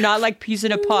 even though we're not like peas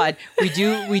in a pod, we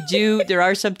do there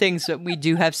are some things that we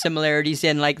do have similarities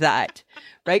in, like that.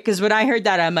 Right? Because when I heard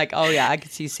that, I'm like, oh yeah, I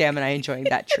could see Sam and I enjoying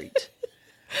that treat.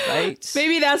 Right?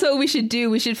 Maybe that's what we should do.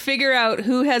 We should figure out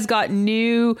who has got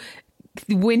new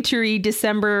wintry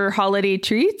December holiday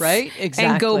treats. Right?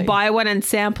 Exactly. And go buy one and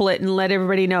sample it and let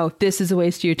everybody know this is a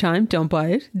waste of your time. Don't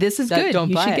buy it. This is good. Don't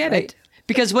you buy should it, get right? it.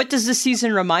 Because what does this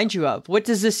season remind you of? What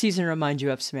does this season remind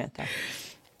you of, Samantha?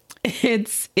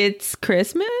 It's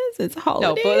Christmas. It's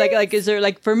holidays. No, but like is there,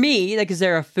 like, for me, like, is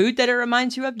there a food that it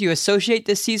reminds you of? Do you associate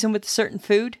this season with a certain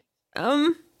food?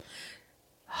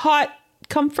 Hot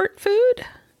comfort food.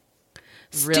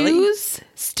 Really?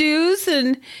 Stews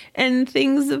and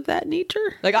things of that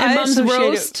nature. Like, and I Mom's associate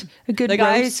roast, a good like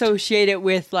roast. I associate it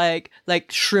with like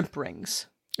shrimp rings,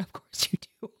 Of course you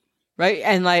do. right?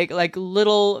 And like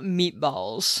little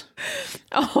meatballs.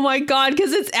 Oh my God,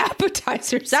 because it's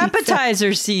appetizer It's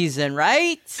appetizer season,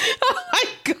 right? Oh my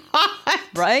God.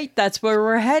 Right? That's where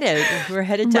we're headed. We're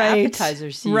headed to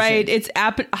appetizer season. Right. It's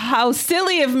how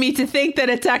silly of me to think that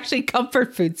it's actually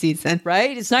comfort food season.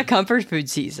 Right? It's not comfort food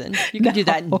season. You can do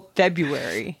that in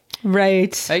February.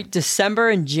 Right. Right?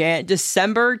 December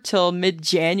till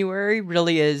mid-January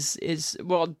really is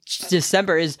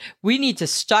December is, we need to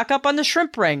stock up on the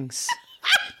shrimp rings.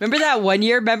 Remember that one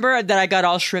year, that I got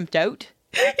all shrimped out?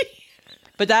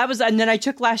 But and then I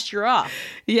took last year off.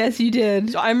 Yes, you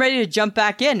did. So I'm ready to jump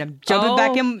back in. I'm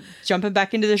jumping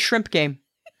back into the shrimp game.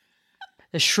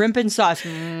 The shrimp and sauce.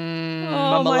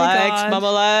 Mama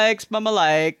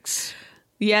likes.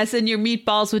 Yes, and your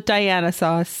meatballs with Diana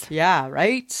sauce. Yeah,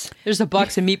 right? There's a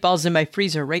box of meatballs in my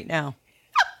freezer right now.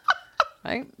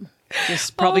 Right?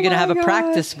 Just probably going to have a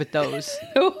practice with those.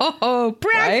 Oh,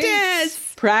 practice! Right?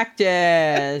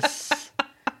 Practice.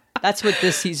 That's what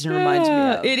this season reminds me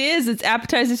of. It is. It's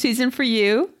appetizer season for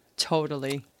you.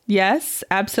 Totally. Yes,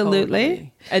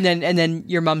 absolutely. Totally. And then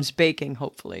your mom's baking,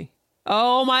 hopefully.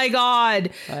 Oh my God.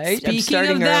 Right? Speaking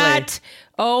of that,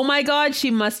 oh my God,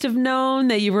 she must have known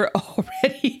that you were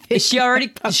already Is she already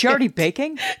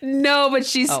baking? No, but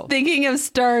she's thinking of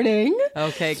starting.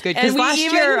 Okay, good. Because last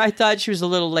year I thought she was a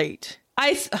little late.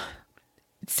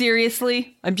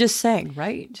 Seriously? I'm just saying,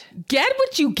 right? Get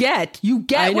what you get. You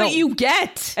get what you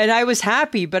get. And I was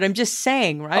happy, but I'm just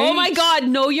saying, right? Oh my God,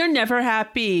 no, you're never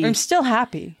happy. I'm still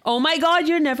happy. Oh my God,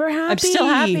 you're never happy. I'm still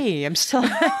happy. I'm still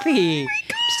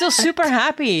super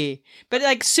happy. But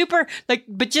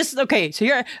okay, so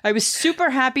here, I was super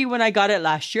happy when I got it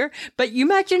last year, but you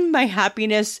imagine my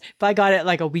happiness if I got it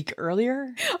like a week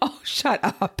earlier? Oh, shut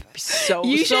up.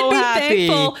 You should be happy.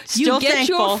 Thankful Still you get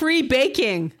thankful. your free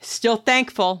baking. Still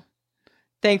thankful.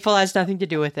 Thankful has nothing to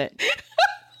do with it.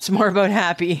 It's more about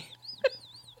happy.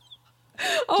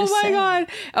 Oh Just my saying. God.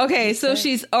 Okay, so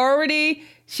she's already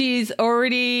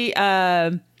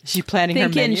She's planning her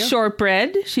thinking menu.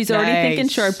 shortbread. She's already thinking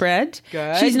shortbread.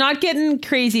 Good. She's not getting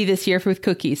crazy this year with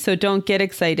cookies, so don't get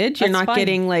excited. You're That's not fine.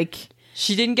 getting like...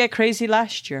 She didn't get crazy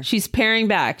last year. She's paring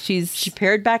back. She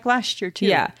pared back last year too.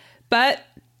 Yeah. But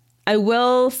I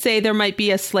will say there might be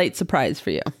a slight surprise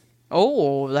for you.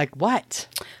 Oh, like what?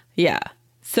 Yeah.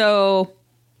 So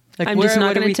Like I'm just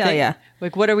not going to tell you.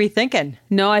 Like, what are we thinking?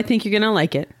 No, I think you're going to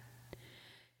like it.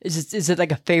 Is it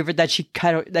like a favorite that she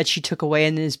took away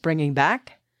and is bringing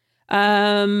back?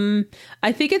 I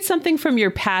think it's something from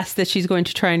your past that she's going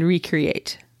to try and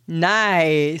recreate.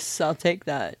 Nice. I'll take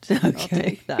that. Okay. I'll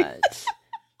take that.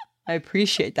 I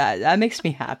appreciate that. That makes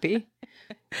me happy.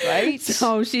 Right?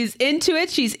 So she's into it.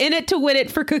 She's in it to win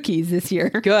it for cookies this year.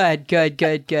 Good.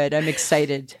 I'm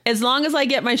excited. As long as I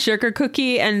get my sugar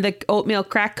cookie and the oatmeal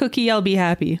crack cookie, I'll be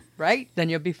happy. Right? Then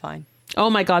you'll be fine. Oh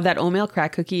my God, that oatmeal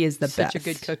crack cookie is the best. Such a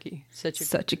good cookie. Such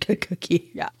a good cookie.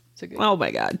 Yeah. It's a good Oh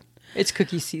my God. It's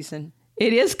cookie season.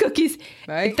 It is cookies.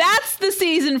 Right? That's the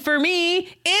season for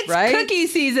me. It's Right? cookie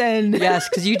season. Yes,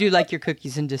 because you do like your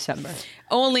cookies in December.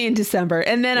 Only in December.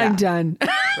 And then I'm done.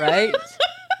 Right?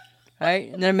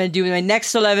 Right? And then I'm going to do my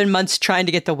next 11 months trying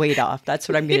to get the weight off. That's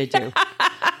what I'm going to do.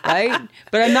 Right?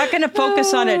 But I'm not going to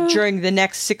focus on it during the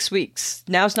next 6 weeks.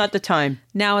 Now's not the time.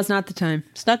 Now is not the time.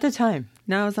 It's not the time.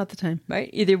 Now is not the time.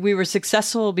 Right? Either we were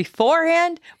successful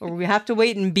beforehand or we have to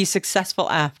wait and be successful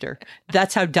after.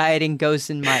 That's how dieting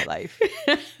goes in my life.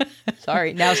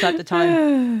 Sorry. Now's not the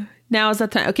time. Now is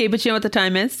not the time. Okay, but you know what the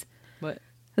time is? What?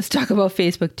 Let's talk about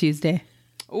Facebook Tuesday.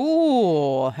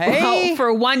 Ooh, hey. Well,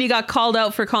 for one, you got called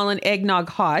out for calling eggnog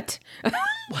hot. And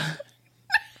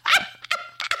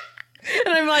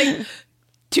I'm like,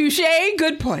 touche,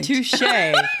 good point. Touche.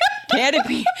 Can't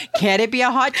it be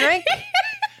a hot drink?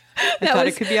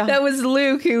 That was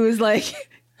Luke who was like,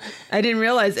 I didn't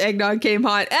realize eggnog came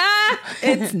hot.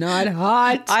 It's not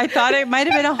hot. I thought it might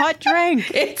have been a hot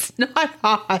drink. It's not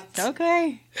hot.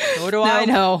 Okay. What do I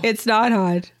know? It's not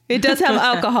hot. It does have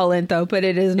alcohol in it, though, but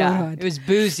it is not hot. It was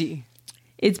boozy.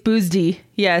 It's boozedy.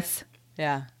 Yes.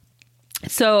 Yeah.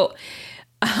 So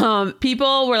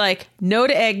people were like, no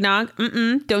to eggnog.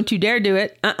 Don't you dare do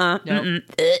it. Nope.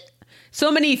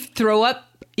 So many throw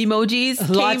up emojis.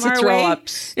 Lots of throw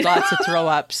ups. Lots of throw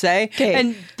ups, eh?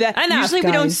 Okay. And usually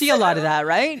we don't see a lot of that,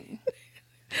 right?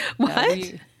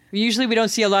 What? Usually we don't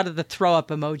see a lot of the throw up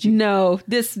emoji. No,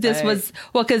 this was,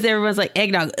 well, because everyone's like,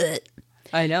 eggnog.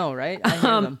 I know, right? I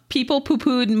hear them. People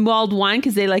poo-pooed mulled wine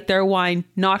because they like their wine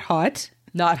not hot.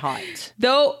 Not hot.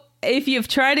 Though, if you've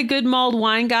tried a good mulled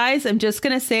wine, guys, I'm just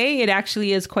going to say it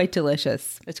actually is quite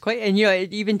delicious. It's quite, and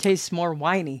it even tastes more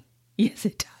winey. Yes,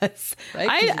 it does. Right?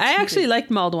 I actually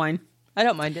like mulled wine. I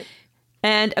don't mind it.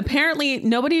 And apparently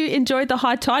nobody enjoyed the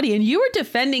hot toddy, and you were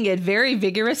defending it very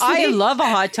vigorously. I love a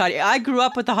hot toddy. I grew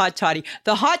up with the hot toddy.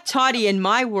 The hot toddy in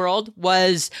my world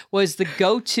was the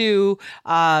go-to,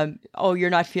 you're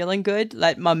not feeling good?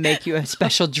 Let mom make you a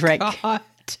special drink. God.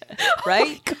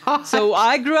 Right? Oh God. So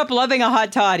I grew up loving a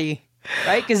hot toddy.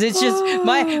 Right? Because it's just,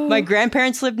 my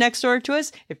grandparents lived next door to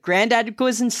us. If granddad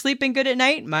wasn't sleeping good at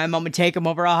night, my mom would take him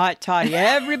over a hot toddy.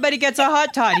 Everybody gets a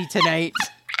hot toddy tonight.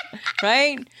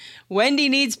 Right? Wendy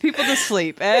needs people to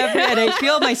sleep. And I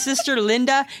feel my sister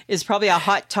Linda is probably a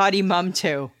hot toddy mom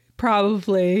too.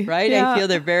 Probably. Right? Yeah. I feel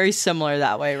they're very similar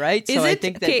that way, right? So I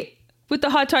think that... Okay, with the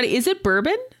hot toddy, is it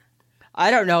bourbon?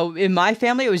 I don't know. In my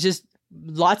family, it was just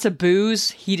lots of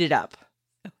booze heated up.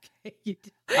 Okay.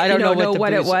 I don't know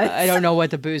what it was. I don't know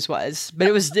what the booze was, but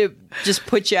it just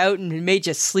put you out and it made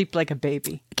you sleep like a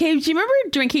baby. Okay, do you remember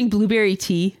drinking blueberry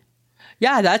tea?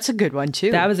 Yeah, that's a good one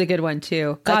too. That was a good one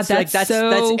too. God, that's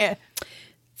so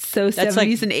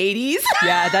 70s and 80s.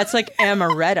 Yeah, that's like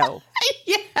amaretto.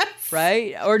 Yes.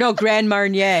 Right? Or no, Grand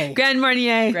Marnier. Grand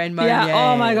Marnier. Yeah.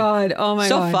 Oh my God.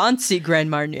 So fancy, Grand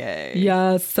Marnier.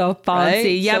 Yeah, so fancy.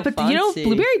 Right? Yeah, so but fancy.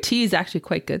 Blueberry tea is actually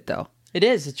quite good though. It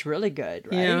is. It's really good,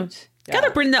 right? Yeah.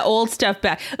 Gotta bring the old stuff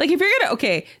back. Like if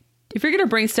you're gonna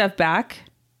bring stuff back,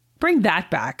 bring that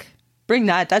back. Bring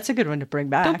that. That's a good one to bring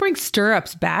back. Don't bring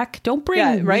stirrups back. Don't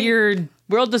bring weird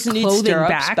world doesn't need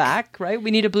stirrups back, right?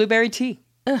 We need a blueberry tea.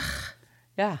 Ugh.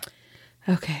 Yeah.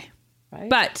 Okay. Right.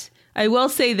 But I will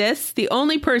say this, the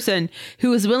only person who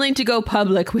was willing to go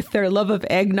public with their love of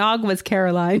eggnog was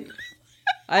Caroline.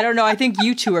 I don't know. I think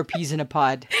you two are peas in a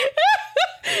pod.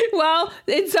 Well,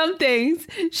 in some things,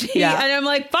 and I'm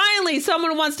like, finally,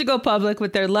 someone wants to go public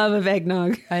with their love of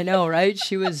eggnog. I know, right?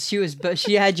 But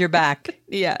she had your back.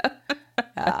 Yeah.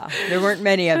 There weren't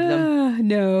many of them.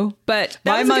 No, but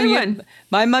that was a good one.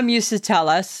 My mom used to tell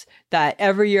us that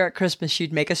every year at Christmas,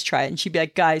 she'd make us try it. And she'd be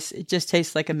like, guys, it just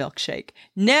tastes like a milkshake.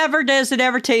 Never does it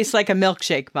ever taste like a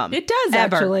milkshake, Mom. It does,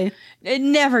 ever. Actually. It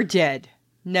never did.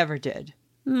 Never did.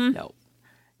 Mm.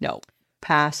 No.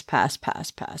 Pass.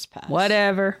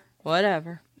 Whatever.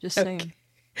 Just saying.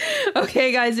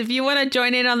 Okay, guys, if you want to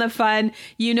join in on the fun,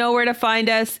 you know where to find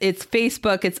us. It's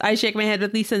Facebook. It's I Shake My Head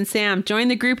with Lisa and Sam. Join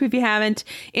the group if you haven't.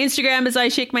 Instagram is I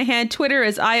Shake My Head. Twitter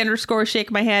is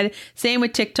I_Shake My Head. Same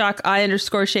with TikTok,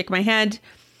 I_Shake My Head.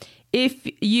 If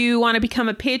you want to become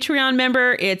a Patreon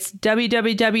member, it's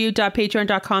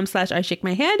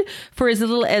www.patreon.com/IShakeMyHead. For as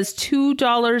little as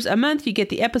 $2 a month, you get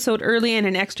the episode early and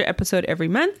an extra episode every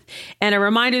month. And a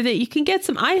reminder that you can get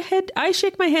some I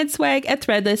Shake My Head swag at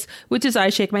Threadless, which is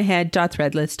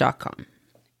ishakemyhead.threadless.com.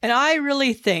 And I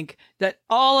really think that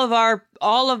all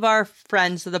of our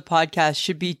friends of the podcast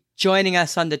should be joining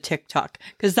us on the TikTok,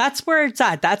 because that's where it's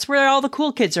at. That's where all the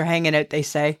cool kids are hanging out, they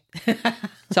say.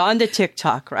 It's on the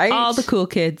TikTok, right? All the cool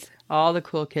kids. All the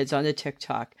cool kids on the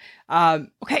TikTok.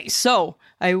 Okay, so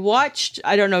I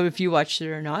don't know if you watched it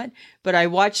or not, but I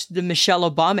watched the Michelle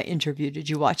Obama interview. Did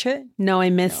you watch it? No, I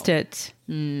missed it.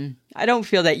 I don't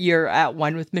feel that you're at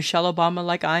one with Michelle Obama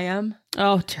like I am.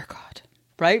 Oh, dear God.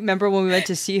 Right? Remember when we went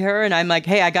to see her and I'm like,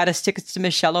 hey, I got us tickets to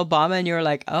Michelle Obama. And you were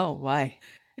like, oh, why?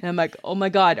 And I'm like, oh my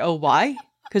God. Oh, why?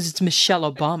 Because it's Michelle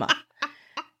Obama.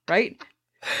 Right?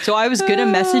 So I was going to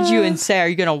message you and say, are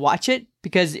you going to watch it?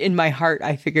 Because in my heart,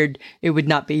 I figured it would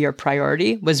not be your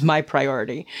priority, was my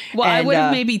priority. Well, I would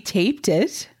have maybe taped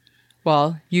it.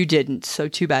 Well, you didn't. So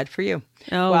too bad for you.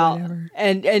 Oh, well, whatever.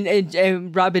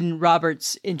 And Robin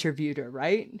Roberts interviewed her,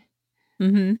 right?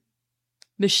 Mm-hmm.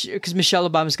 Because Michelle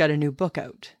Obama's got a new book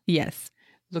out. Yes.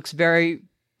 Looks very,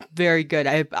 very good.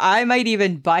 I might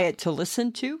even buy it to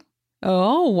listen to.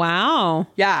 Oh, wow.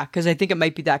 Yeah, because I think it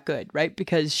might be that good, right?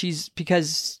 Because she's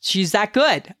that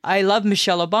good. I love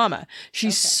Michelle Obama.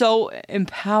 She's so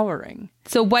empowering.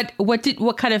 So what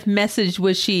kind of message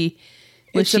was she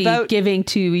giving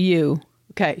to you?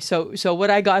 Okay, so what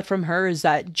I got from her is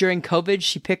that during COVID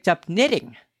she picked up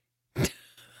knitting.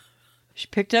 She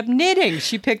picked up knitting.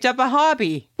 She picked up a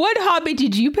hobby. What hobby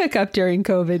did you pick up during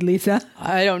COVID, Lisa?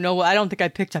 I don't know. I don't think I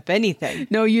picked up anything.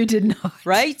 No, you did not.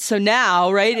 Right? So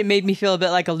now, right, it made me feel a bit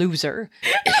like a loser,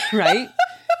 right?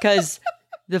 Because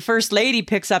the first lady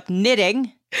picks up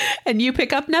knitting. And you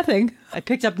pick up nothing. I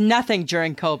picked up nothing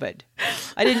during COVID.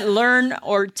 I didn't learn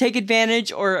or take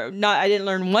advantage I didn't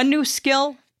learn one new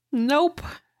skill. Nope.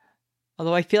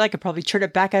 Although I feel like I could probably turn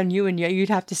it back on you and you'd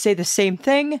have to say the same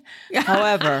thing.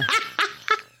 However...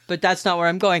 But that's not where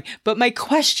I'm going. But my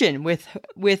question with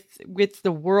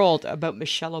the world about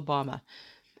Michelle Obama.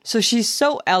 So she's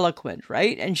so eloquent,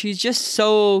 right? And she's just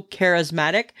so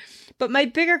charismatic. But my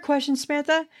bigger question,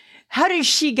 Samantha, how did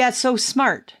she get so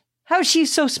smart? How is she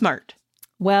so smart?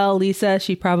 Well, Lisa,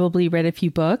 she probably read a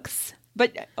few books.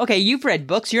 But, okay, you've read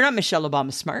books. You're not Michelle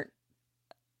Obama smart.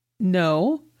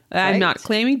 No. Right? I'm not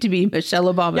claiming to be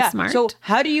Michelle Obama smart. So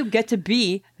how do you get to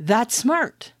be that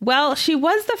smart? Well, she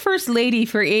was the first lady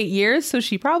for 8 years, so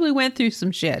she probably went through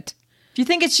some shit. Do you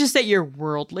think it's just that you're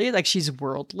worldly? Like she's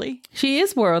worldly? She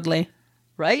is worldly.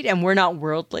 Right? And we're not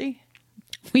worldly?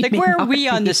 We like where are we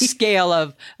on the scale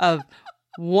of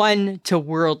 1 to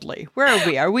worldly? Where are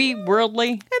we? Are we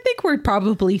worldly? I think we're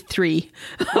probably 3.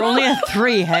 We're only at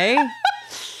 3, hey?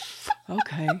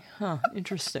 Okay. Huh.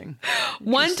 Interesting.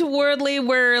 1 to worldly,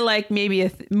 we're like maybe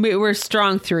we're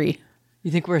strong 3.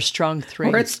 You think we're a strong 3?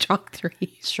 We're a strong 3.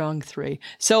 Strong 3.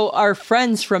 So our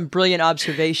friends from Brilliant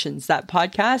Observations, that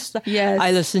podcast, yes,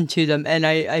 I listen to them and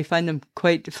I find them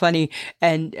quite funny.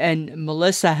 And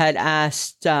Melissa had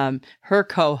asked her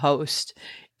co-host,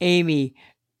 Amy,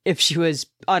 if she was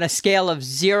on a scale of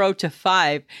 0 to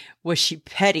 5, was she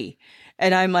petty?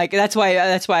 And I'm like, that's why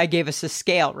I gave us a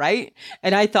scale, right?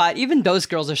 And I thought even those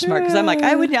girls are smart because I'm like,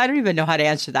 I don't even know how to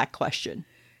answer that question.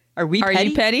 Are we petty? Are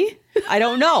you petty? I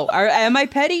don't know. Am I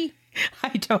petty? I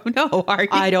don't know. Are you?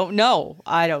 I don't know.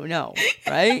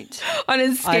 Right? On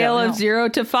a scale of 0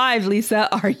 to 5, Lisa,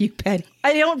 are you petty?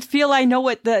 I don't feel I know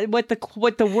what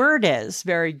the word is.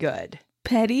 Very good.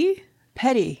 Petty?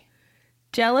 Petty.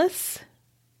 Jealous?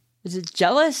 Is it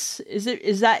jealous? Is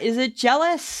it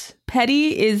jealous?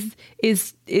 Petty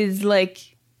is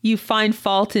like you find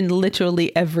fault in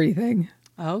literally everything.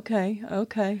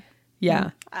 Okay.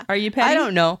 Yeah. Are you petty? I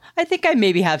don't know. I think I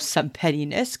maybe have some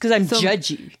pettiness because I'm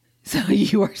judgy. So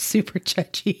you are super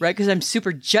judgy. Right, because I'm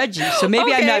super judgy. So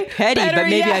maybe I'm not petty, but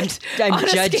maybe I'm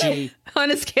judgy. On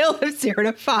a scale of 0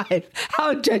 to 5,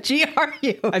 how judgy are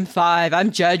you? I'm 5. I'm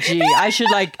judgy. I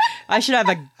should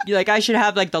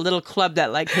have like the little club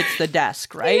that like hits the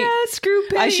desk, right? Yeah, screw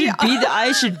petty.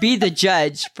 I should be the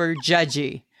judge for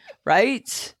judgy,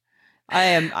 right? I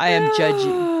am judgy.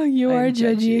 Oh, you are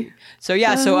judgy. So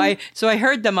yeah, so I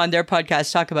heard them on their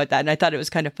podcast talk about that, and I thought it was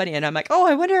kind of funny. And I'm like, oh,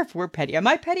 I wonder if we're petty. Am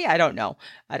I petty? I don't know.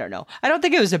 I don't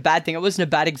think it was a bad thing. It wasn't a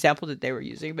bad example that they were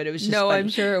using, but it was just funny. I'm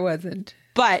sure it wasn't.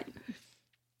 But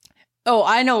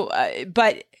I know.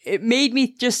 But it made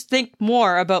me just think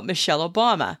more about Michelle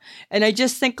Obama, and I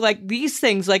just think like these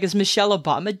things. Like, is Michelle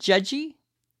Obama judgy?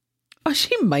 Oh,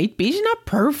 she might be. She's not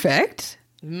perfect.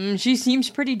 She seems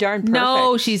pretty darn perfect.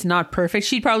 No, she's not perfect.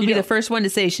 She'd probably be the first one to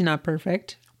say she's not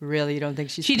perfect. Really? You don't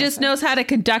think she's She perfect? just knows how to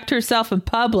conduct herself in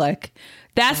public.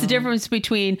 That's the difference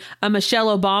between a Michelle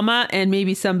Obama and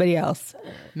maybe somebody else.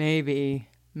 Maybe.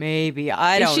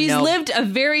 I don't know. She's lived a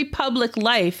very public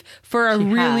life for a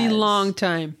really long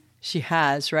time. She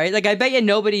has, right? Like, I bet you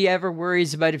nobody ever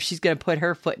worries about if she's going to put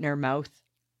her foot in her mouth.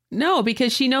 No,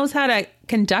 because she knows how to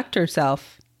conduct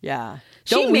herself. Yeah.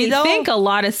 She may think a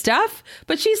lot of stuff,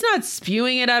 but she's not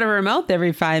spewing it out of her mouth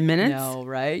every 5 minutes. No,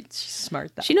 right? She's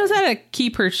smart that way. She knows how to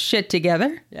keep her shit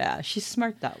together. Yeah, she's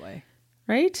smart that way.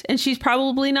 Right? And she's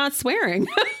probably not swearing.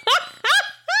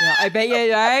 Yeah, I bet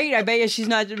you, right? I bet you she's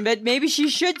not, but maybe she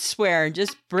should swear and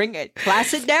just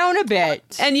class it down a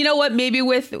bit. And you know what? Maybe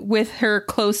with her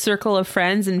close circle of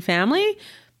friends and family,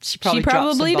 she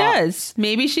probably does.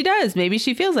 Maybe she does. Maybe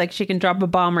she feels like she can drop a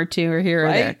bomb or two or here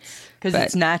or there. Because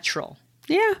it's natural.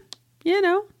 Yeah. You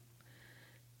know.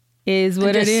 Is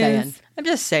what it is. I'm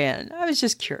just saying. I was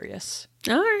just curious.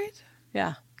 All right.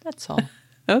 Yeah, that's all.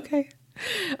 Okay.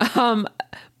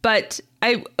 But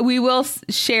we will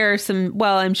share some,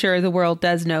 well, I'm sure the world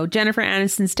does know, Jennifer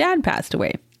Aniston's dad passed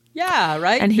away. Yeah,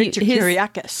 right? And Victor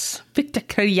Kiriakis. Victor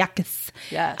Kiriakis.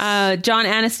 Yes. John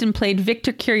Aniston played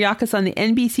Victor Kiriakis on the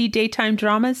NBC daytime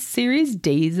drama series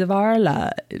Days of Our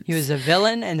Lives. He was a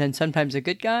villain and then sometimes a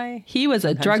good guy. He was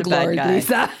a drug lord,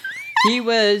 Lisa. He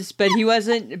was, but he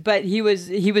wasn't, but he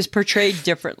was portrayed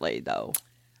differently though.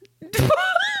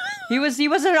 He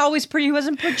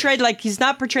wasn't portrayed like, he's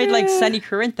not portrayed like Sonny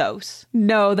Corinthos.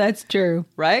 No, that's true.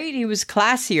 Right? He was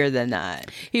classier than that.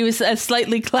 He was a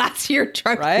slightly classier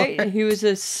drug lord. He was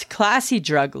a classy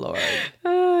drug lord.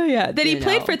 Oh, yeah. That he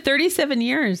played for 37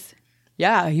 years.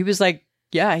 Yeah, he was like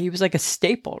a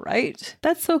staple, right?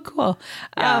 That's so cool.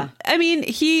 Yeah. I mean,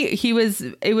 it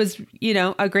was,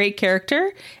 a great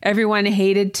character. Everyone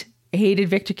hated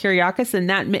Victor Kiriakis, and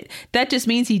that just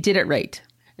means he did it right.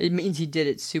 It means he did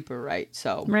it super right.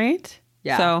 So right,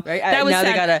 yeah. So right? That was now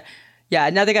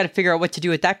they gotta figure out what to do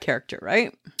with that character,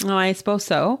 right? Oh, I suppose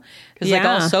so. Because like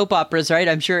all soap operas, right?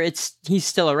 I'm sure he's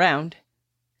still around.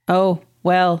 Oh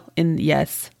well,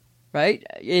 yes, right.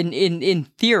 In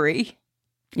theory.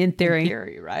 In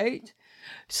theory, right?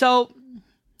 So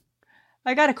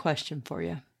I got a question for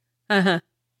you.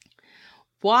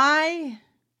 Why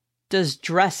does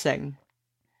dressing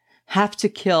have to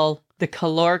kill the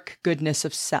caloric goodness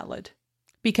of salad?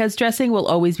 Because dressing will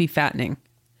always be fattening.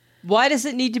 Why does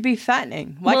it need to be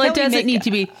fattening? It doesn't need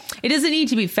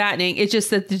to be fattening. It's just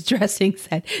that the dressings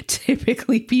that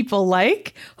typically people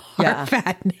like are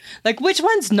fattening. Like, which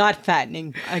one's not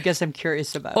fattening? I guess I'm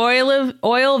curious about.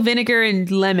 Oil, vinegar,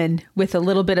 and lemon with a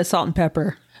little bit of salt and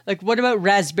pepper. Like, what about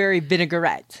raspberry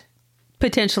vinaigrette?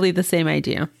 Potentially the same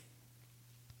idea.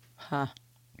 Huh.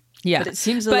 Yeah. But it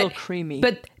seems a little creamy.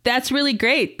 But that's really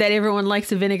great that everyone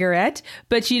likes a vinaigrette.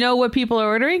 But you know what people are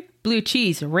ordering? Blue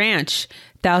cheese, ranch,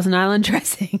 Thousand Island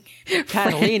dressing.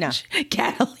 Catalina.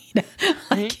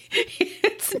 Like,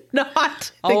 it's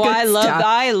not the good stuff.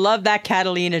 I love that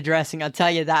Catalina dressing. I'll tell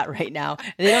you that right now.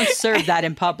 They don't serve that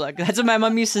in public. That's what my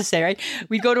mom used to say, right?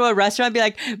 We'd go to a restaurant and be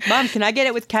like, Mom, can I get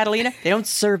it with Catalina? They don't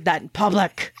serve that in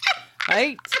public.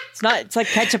 Right? It's like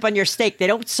ketchup on your steak. They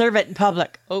don't serve it in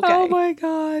public. Okay. Oh my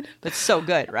God. But so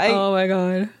good, right? Oh my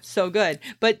God. So good.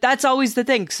 But that's always the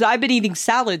thing. Because I've been eating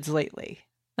salads lately.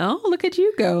 Oh, look at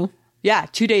you go. Yeah,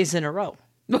 2 days in a row.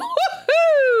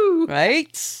 Woohoo!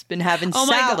 Right? Been having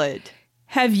salad.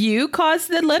 Have you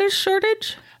caused the lettuce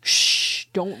shortage? Shh,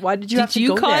 don't. Why did you have to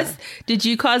go there? Did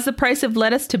you cause the price of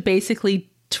lettuce to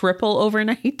basically triple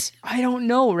overnight? I don't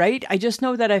know, right? I just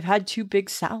know that I've had 2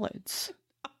 big salads.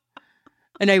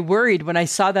 And I worried when I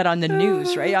saw that on the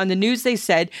news, right? On the news, they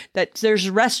said that there's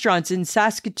restaurants in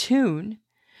Saskatoon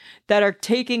that are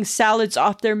taking salads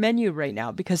off their menu right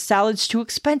now because salad's too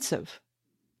expensive.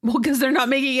 Well, because they're not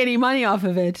making any money off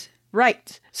of it.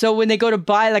 Right. So when they go to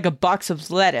buy like a box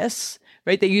of lettuce,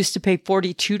 right? They used to pay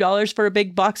 $42 for a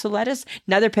big box of lettuce.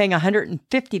 Now they're paying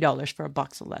 $150 for a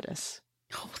box of lettuce.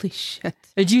 Holy shit.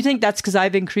 And do you think that's because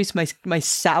I've increased my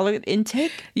salad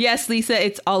intake? Yes, Lisa,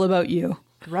 it's all about you.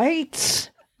 Right?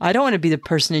 I don't want to be the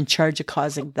person in charge of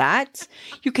causing that.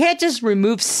 You can't just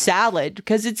remove salad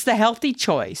because it's the healthy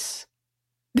choice.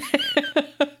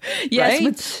 Yes,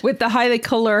 right? with the highly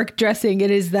caloric dressing,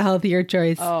 it is the healthier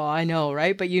choice. Oh, I know,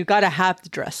 right? But you got to have the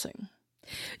dressing.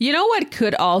 You know what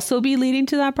could also be leading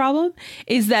to that problem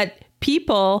is that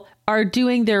people are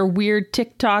doing their weird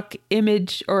TikTok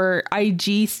image or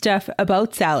IG stuff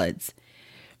about salads.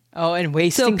 Oh, and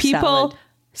wasting salad.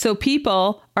 So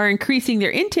people are increasing their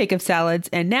intake of salads,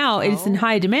 and now it is in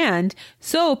high demand.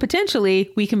 So potentially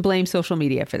we can blame social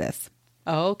media for this.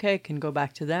 Oh, okay. Can go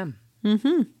back to them.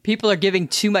 Mm-hmm. People are giving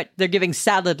too much. They're giving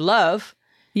salad love.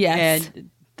 Yes. And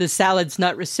the salad's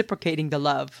not reciprocating the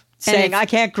love. Saying, I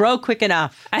can't grow quick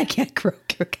enough. I can't grow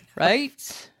quick enough.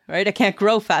 Right? Right? I can't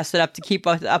grow fast enough to keep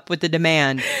up with the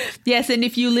demand. Yes. And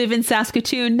if you live in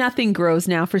Saskatoon, nothing grows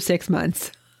now for 6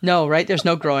 months. No, right? There's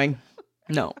no growing.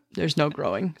 No, there's no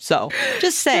growing. So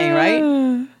just saying, right?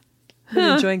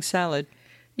 I'm enjoying salad.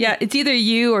 Yeah, it's either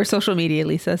you or social media,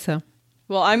 Lisa. So,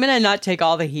 well, I'm going to not take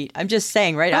all the heat. I'm just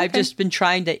saying, right? Okay. I've just been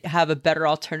trying to have a better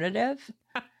alternative.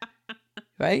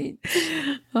 Right?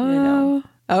 Oh,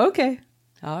 okay.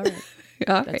 All right.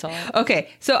 That's all. Okay.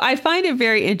 So I find it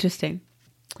very interesting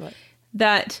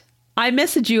that I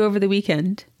message you over the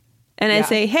weekend and I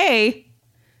say, hey,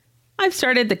 I've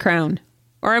started The Crown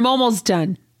or I'm almost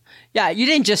done. Yeah. You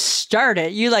didn't just start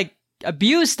it. You like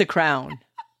abused The Crown.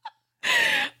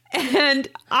 And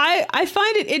I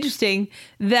find it interesting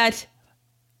that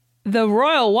the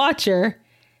Royal Watcher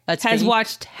has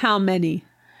watched how many?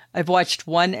 I've watched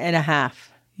 1.5.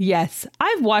 Yes,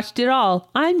 I've watched it all.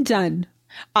 I'm done.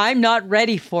 I'm not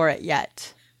ready for it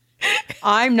yet.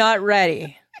 I'm not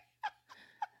ready.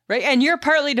 Right? And you're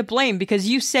partly to blame because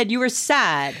you said you were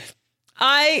sad.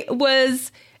 I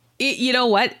was, you know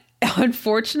what?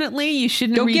 Unfortunately, you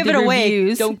shouldn't Don't read give the it away.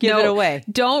 reviews. Don't give it away.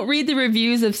 Don't read the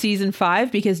reviews of season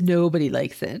 5 because nobody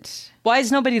likes it. Why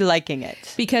is nobody liking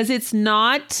it? Because it's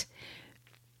not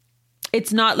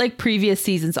like previous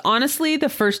seasons. Honestly, the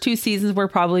first 2 seasons were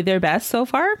probably their best so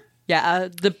far. Yeah,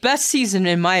 the best season,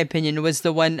 in my opinion, was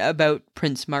the one about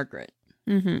Prince Margaret.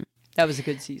 Mm-hmm. That was a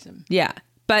good season. Yeah,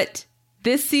 but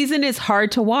this season is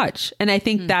hard to watch, and I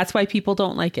think that's why people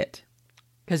don't like it.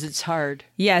 Because it's hard.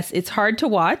 Yes, it's hard to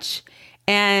watch,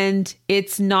 and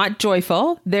it's not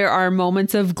joyful. There are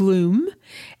moments of gloom.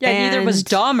 Yeah, neither was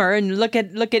Dahmer, and look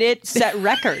at it set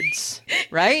records,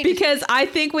 right? Because I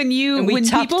think when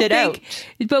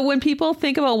people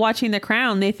think about watching The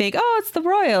Crown, they think, oh, it's the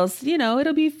royals,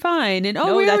 it'll be fine, and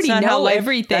we already know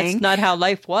everything. That's not how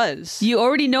life was. You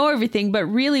already know everything, but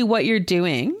really, what you're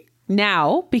doing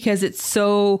now, because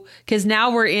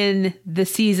now we're in the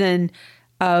season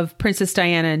of Princess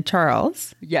Diana and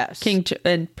Charles. Yes. King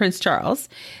and Prince Charles.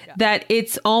 Yeah. That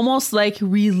it's almost like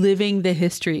reliving the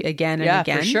history again and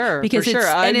again. For sure. Because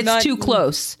it's too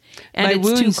close. And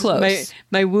it's too close.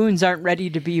 My wounds aren't ready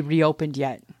to be reopened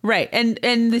yet. Right.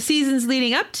 And the seasons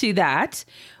leading up to that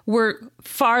were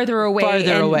farther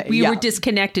away. We were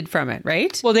disconnected from it,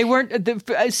 right? Well, they weren't,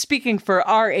 speaking for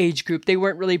our age group, they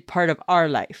weren't really part of our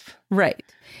life. Right.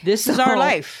 This is our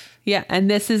life. Yeah. And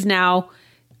this is now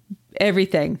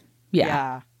everything.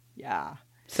 Yeah.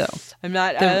 So I'm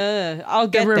not, I'll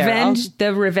get there.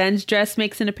 The revenge dress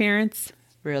makes an appearance.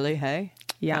 Really? Hey?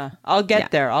 Yeah. I'll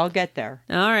get there. I'll get there.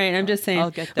 All right. I'm just saying. I'll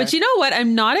get there. But you know what?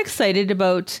 I'm not excited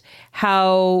about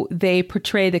how they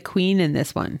portray the Queen in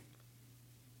this one.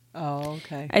 Oh,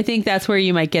 okay. I think that's where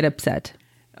you might get upset.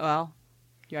 Well,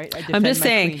 you're right. I'm just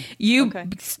saying,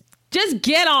 just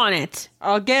get on it.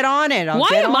 I'll get on it. Why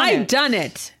am I done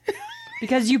it?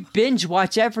 Because you binge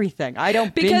watch everything. I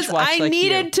don't binge watch like you. Because I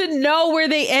needed to know where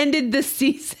they ended the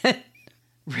season.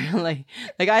 Really?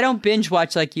 Like, I don't binge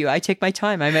watch like you. I take my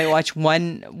time. I might watch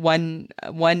one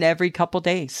every couple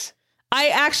days. I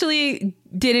actually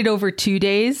did it over 2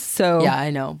 days. So yeah, I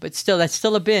know. But still, that's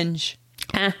still a binge.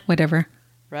 Whatever.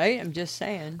 Right? I'm just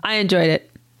saying. I enjoyed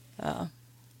it.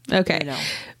 Okay. I know.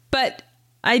 But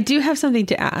I do have something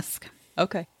to ask.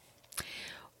 Okay.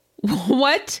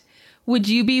 What would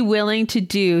you be willing to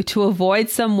do to avoid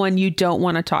someone you don't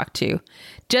want to talk to?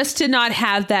 Just to not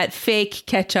have that fake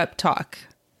catch-up talk.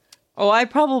 Oh, I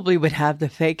probably would have the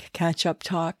fake catch-up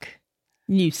talk.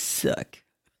 You suck.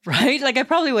 Right? Like, I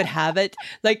probably would have it.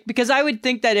 Like, because I would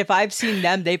think that if I've seen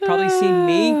them, they've probably seen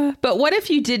me. But what if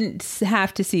you didn't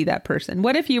have to see that person?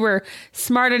 What if you were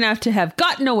smart enough to have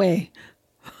gotten away?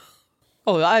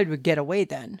 Oh, I would get away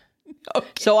then. Okay.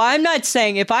 So I'm not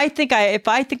saying if I think I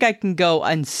can go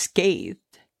unscathed,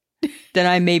 then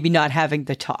I'm maybe not having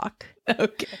the talk.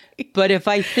 Okay. But if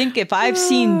I've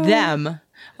seen them,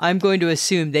 I'm going to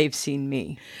assume they've seen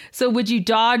me. So would you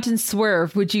dodge and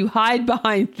swerve? Would you hide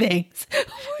behind things?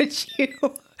 Would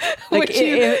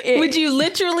you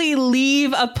literally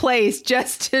leave a place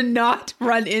just to not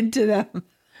run into them?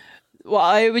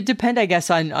 Well, it would depend, I guess,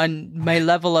 on my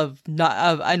level of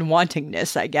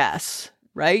unwantingness, I guess.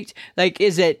 Right?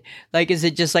 Is it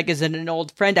an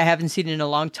old friend I haven't seen in a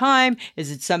long time? Is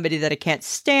it somebody that I can't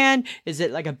stand? Is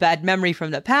it like a bad memory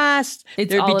from the past?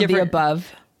 It's all of the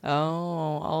above. Oh,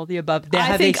 all the above.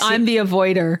 I think I'm the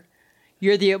avoider.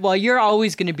 You're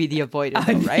always going to be the avoider,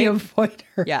 though, right? I'm the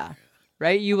avoider. Yeah.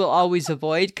 Right? You will always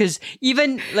avoid, because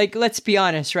even, let's be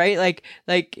honest, right?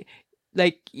 Like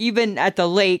even at the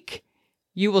lake,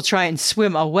 you will try and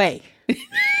swim away.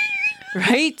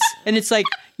 Right? And it's like,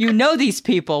 these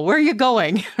people, where are you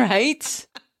going? Right?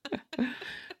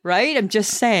 Right? I'm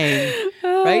just saying,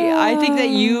 right? I think that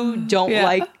you don't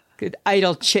like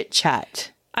idle chit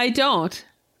chat. I don't.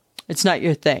 It's not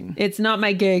your thing. It's not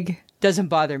my gig. Doesn't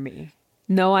bother me.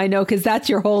 No, I know, because that's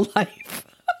your whole life.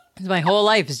 My whole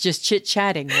life is just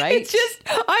chit-chatting, right? It's just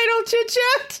idle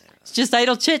chit-chat. It's just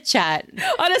idle chit-chat.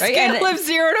 On a scale of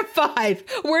 0 to 5,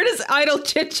 where does idle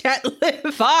chit-chat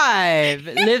live? 5.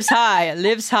 Lives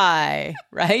high,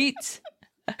 right?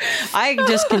 I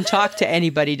just can talk to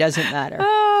anybody, doesn't matter.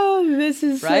 Oh, this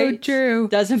is so true.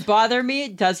 Doesn't bother me,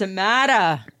 it doesn't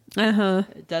matter. Uh-huh.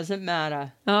 It doesn't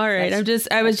matter. All right,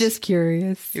 I was just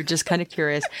curious. You're just kind of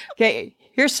curious. Okay,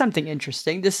 here's something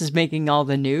interesting. This is making all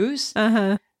the news.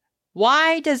 Uh-huh.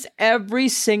 Why does every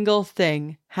single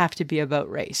thing have to be about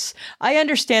race? I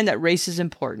understand that race is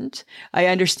important. I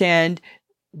understand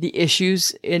the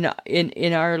issues in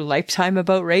our lifetime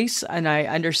about race, and I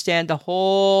understand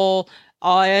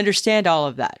I understand all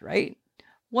of that, right?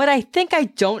 What I think I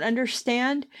don't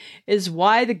understand is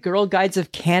why the Girl Guides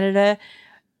of Canada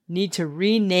need to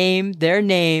rename their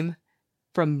name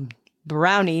from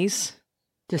brownies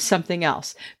to something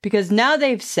else. Because now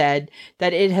they've said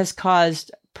that it has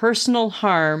caused personal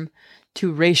harm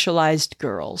to racialized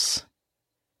girls.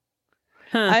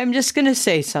 I'm just going to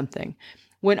say something.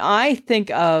 When I think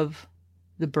of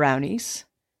the brownies,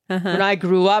 when I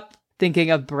grew up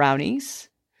thinking of brownies,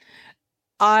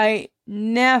 I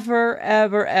never,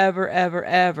 ever, ever, ever,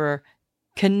 ever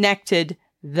connected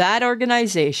that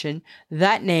organization,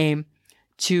 that name,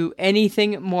 to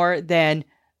anything more than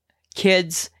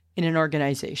kids in an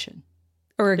organization.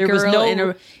 Or a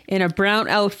girl in a brown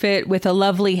outfit with a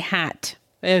lovely hat.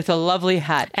 With a lovely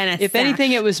hat. And if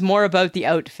anything, it was more about the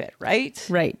outfit, right?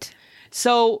 Right.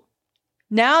 So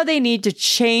now they need to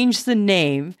change the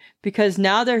name because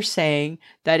now they're saying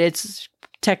that it's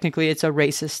a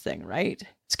racist thing, right?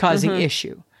 It's causing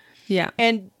issue. Yeah.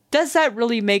 And does that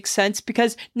really make sense?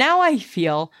 Because now I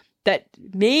feel that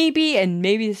maybe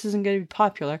this isn't going to be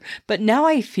popular, but now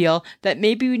I feel that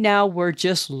maybe now we're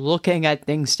just looking at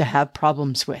things to have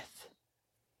problems with.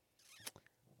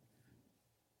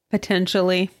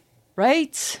 Potentially.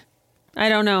 Right? I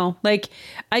don't know. Like,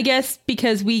 I guess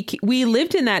because we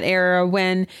lived in that era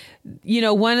when,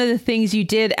 one of the things you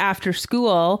did after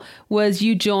school was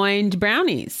you joined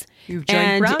brownies.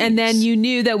 And then you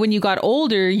knew that when you got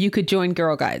older, you could join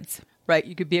Girl Guides. Right.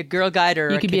 You could be a Girl Guide or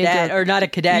a cadet, or not a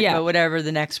cadet, but whatever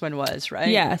the next one was, right?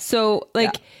 Yeah. So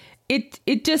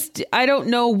it just, I don't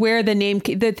know where the name,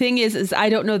 the thing is I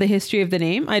don't know the history of the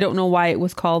name. I don't know why it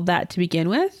was called that to begin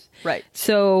with. Right.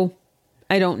 So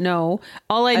I don't know.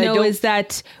 All I know is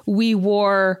that we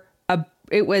wore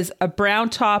it was a brown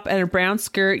top and a brown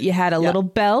skirt. You had a little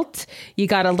belt. You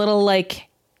got a little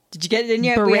did you get it in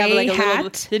your beret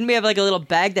hat? Didn't we have like a little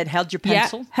bag that held your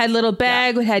pencil? Yeah, had a little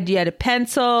bag. You had a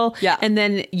pencil. Yeah. And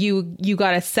then you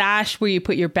got a sash where you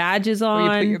put your badges on.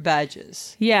 Where you put your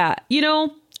badges. Yeah.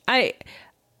 I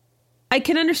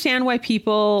can understand why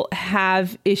people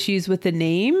have issues with the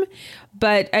name,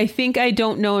 but I think I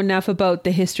don't know enough about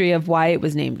the history of why it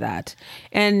was named that.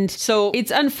 And so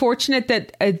it's unfortunate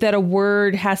that a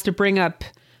word has to bring up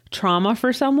trauma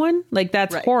for someone. Like,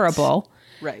 that's horrible.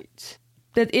 Right.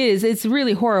 That is, it's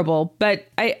really horrible, but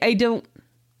I didn't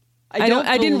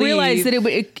realize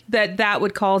that that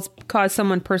would cause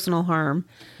someone personal harm.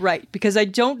 Right. Because I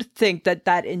don't think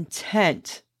that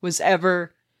intent was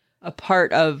ever a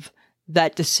part of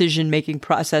that decision-making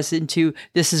process into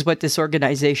this is what this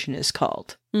organization is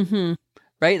called. Mm-hmm.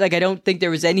 Right? Like, I don't think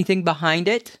there was anything behind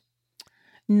it.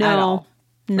 No.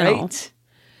 Right?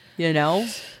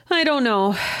 I don't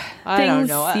know. I don't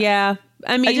know. Yeah.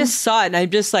 I mean, I just saw it and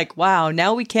I'm just like, wow,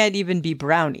 now we can't even be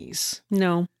brownies.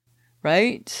 No.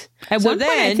 Right? At one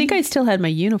point, I think I still had my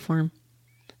uniform.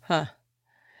 Huh.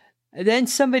 And then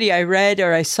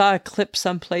I saw a clip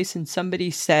someplace and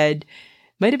somebody said,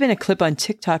 might have been a clip on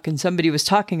TikTok and somebody was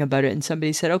talking about it and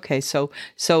somebody said, okay, so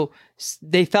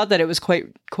they felt that it was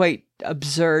quite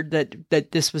absurd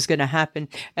that this was going to happen.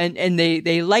 And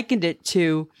they likened it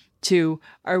to,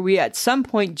 are we at some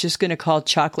point just going to call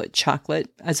chocolate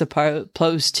as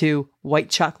opposed to white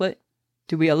chocolate?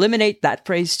 Do we eliminate that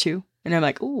phrase too? And I'm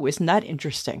like, ooh, isn't that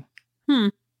interesting?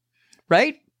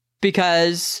 Right?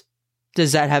 Because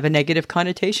does that have a negative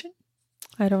connotation?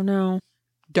 I don't know.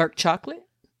 Dark chocolate?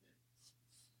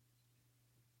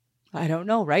 I don't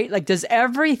know, right? Like, does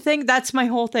everything, that's my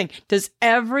whole thing. Does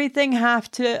everything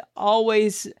have to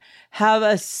always have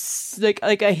a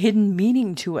hidden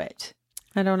meaning to it?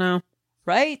 I don't know.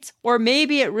 Right? Or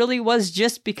maybe it really was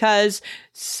just because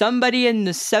somebody in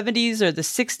the 70s or the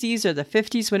 60s or the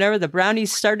 50s, whenever the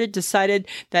brownies started, decided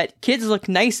that kids look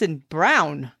nice in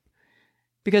brown.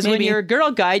 Because when you're a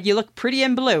Girl Guide, you look pretty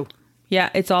in blue. Yeah,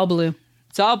 it's all blue.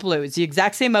 It's all blue. It's the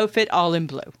exact same outfit, all in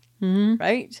blue. Mm-hmm.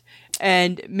 Right?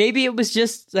 And maybe it was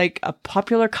just like a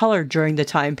popular color during the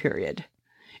time period.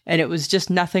 And it was just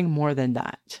nothing more than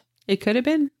that. It could have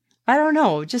been. I don't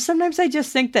know. Just sometimes I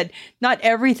just think that not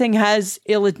everything has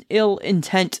ill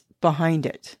intent behind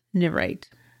it. You're right.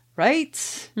 Right?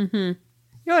 Mm-hmm. You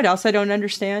know what else I don't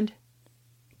understand?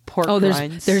 Pork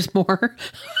rinds. There's more.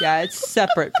 Yeah, it's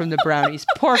separate from the brownies.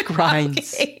 Pork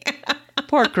rinds. Okay.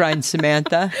 Pork rinds,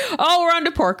 Samantha. Oh, we're on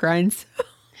to pork rinds.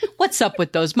 What's up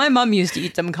with those? My mom used to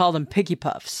eat them and call them piggy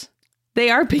puffs. They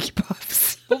are piggy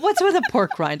puffs. But what's with a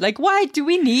pork rind? Like, why do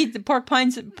we need the pork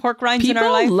rinds in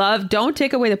our life? People don't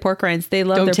take away the pork rinds. They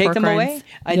love their pork rinds. Don't take them away?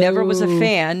 I never was a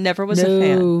fan. Never was a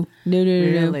fan. No.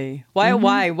 Really? Why? Mm-hmm.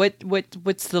 Why?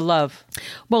 What's the love?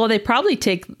 Well, they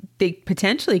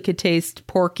potentially could taste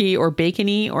porky or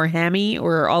bacony or hammy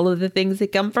or all of the things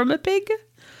that come from a pig.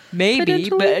 Maybe,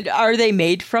 but are they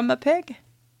made from a pig?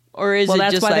 Or is it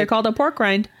that's just why like, they're called a pork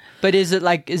rind. But is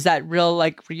that real,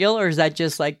 or is that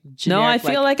just like generic? No, I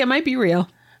feel like it might be real.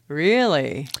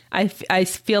 Really? I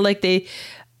feel like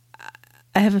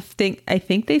I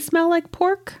think they smell like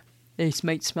pork. They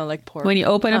might smell like pork. When you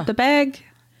open up the bag.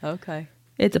 Okay.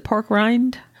 It's a pork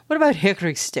rind. What about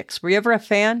hickory sticks? Were you ever a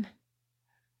fan?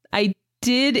 I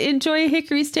did enjoy a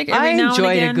hickory stick every now and again.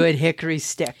 I enjoyed a good hickory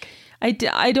stick. I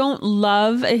don't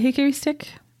love a hickory stick.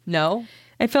 No?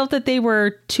 I felt that they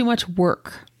were too much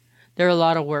work. They're a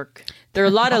lot of work. They're a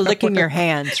lot of licking your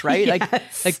hands, right?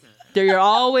 Yes. Like you're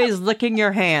always licking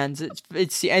your hands.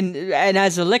 It's and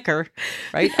as a licker,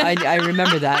 right? I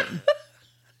remember that.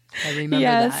 I remember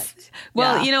that.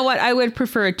 Well, yeah. You know what? I would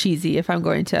prefer a cheesy if I'm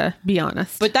going to be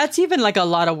honest. But that's even like a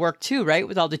lot of work too, right?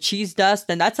 With all the cheese dust,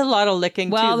 and that's a lot of licking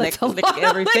too. Lick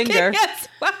every finger. As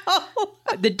well.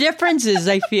 The difference is,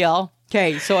 I feel.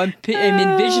 Okay, so I'm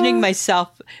envisioning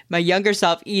my younger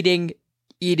self, eating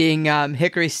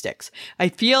hickory sticks. I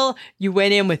feel you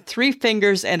went in with 3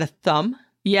 fingers and a thumb.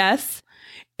 Yes.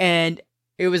 And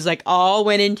it was like all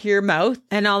went into your mouth.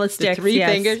 And all the sticks, the 3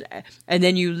 fingers. And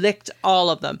then you licked all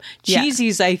of them.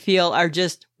 Cheesies, I feel, are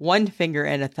just 1 finger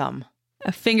and a thumb.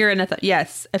 A finger and a thumb.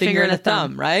 Yes. A finger and a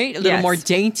thumb. Right? A little more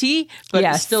dainty, but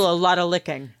it's still a lot of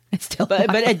licking. It's still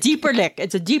but a deeper lick.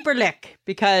 It's a deeper lick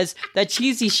because that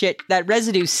cheesy shit, that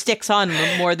residue sticks on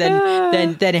more than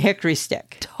a hickory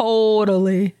stick.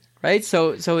 Totally. Right?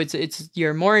 So it's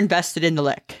you're more invested in the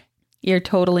lick. You're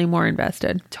totally more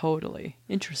invested. Totally.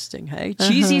 Interesting, hey?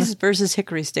 Cheesies versus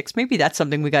hickory sticks. Maybe that's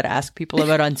something we got to ask people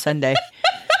about on Sunday.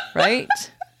 Right?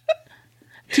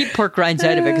 Keep pork rinds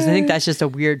out of it because I think that's just a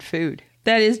weird food.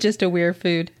 That is just a weird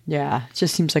food. Yeah. It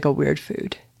just seems like a weird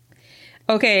food.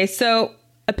 Okay, so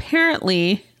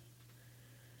apparently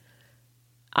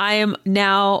I am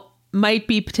now might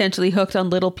be potentially hooked on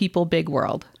Little People Big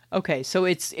World. Okay, so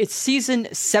it's season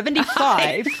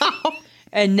 75.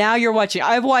 And now you're watching.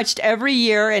 I've watched every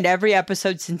year and every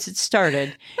episode since it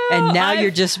started. And now you're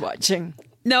just watching.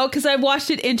 No, because I've watched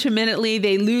it intermittently.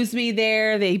 They lose me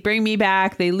there. They bring me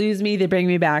back. They lose me. They bring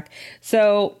me back.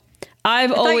 So I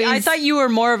thought you were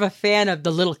more of a fan of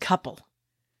The Little Couple.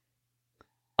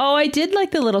 Oh, I did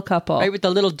like The Little Couple. Right, with the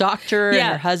little doctor and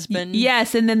her husband.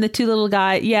 Yes, and then the 2 little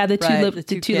guys. Yeah, the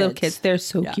two little kids. They're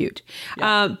so cute.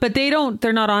 Yeah. But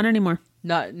they're not on anymore.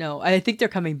 No, I think they're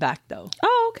coming back though.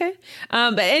 Oh, okay.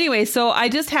 But anyway, so I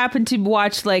just happened to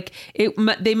watch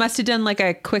they must have done like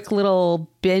a quick little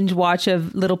binge watch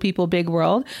of Little People Big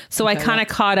World. So I kind of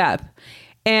caught up,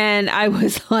 and I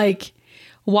was like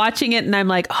watching it, and I'm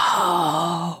like,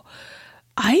 oh,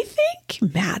 I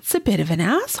think Matt's a bit of an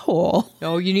asshole.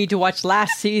 No, you need to watch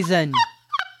last season.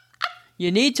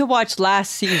 You need to watch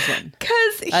last season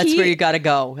because that's where you got to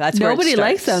go. That's where nobody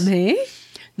likes him, hey?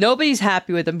 Nobody's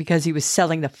happy with him because he was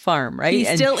selling the farm, right? He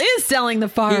still is selling the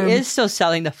farm. He is still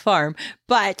selling the farm,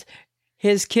 but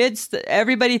his kids,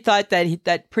 everybody thought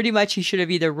that pretty much he should have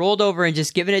either rolled over and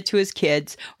just given it to his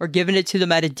kids or given it to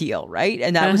them at a deal, right?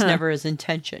 And that was never his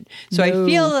intention. So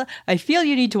no. I feel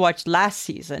you need to watch last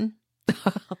season to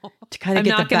kind of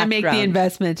get the background. I'm not going to make the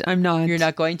investment. I'm not. You're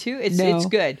not going to? It's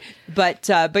good. But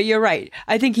you're right.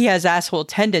 I think he has asshole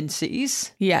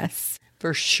tendencies. Yes.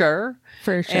 For sure.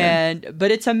 For sure. But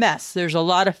it's a mess. There's a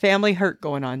lot of family hurt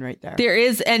going on right there. There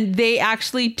is, and they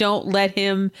actually don't let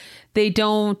him, they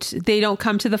don't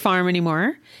come to the farm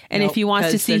anymore. And if he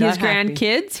wants to see his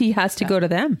grandkids, he has to go to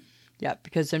them. Yeah,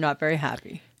 because they're not very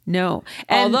happy. No.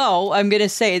 Although I'm going to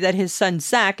say that his son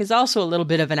Zach is also a little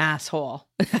bit of an asshole.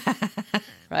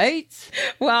 Right?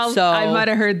 Well, I might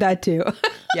have heard that too.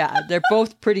 Yeah, they're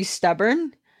both pretty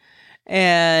stubborn.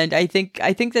 And I think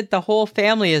that the whole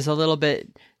family is a little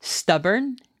bit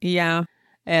stubborn. Yeah.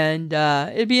 And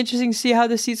it'd be interesting to see how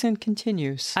the season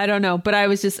continues. I don't know, but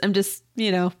I'm just,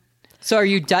 So are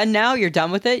you done now? You're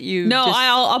done with it?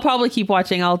 I'll probably keep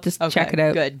watching. I'll just check it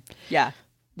out. Good. Yeah.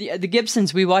 The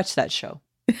Gibsons, we watched that show.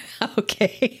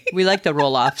 Okay. We like the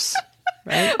roll-offs,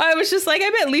 right? I was just like, I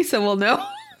bet Lisa will know.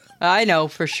 I know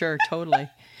for sure. Totally.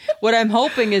 What I'm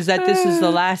hoping is that this is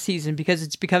the last season because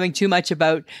it's becoming too much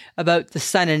about the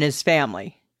son and his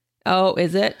family. Oh,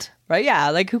 is it? Right? Yeah.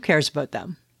 Like, who cares about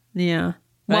them? Yeah. Right?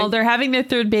 Well, they're having their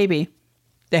third baby.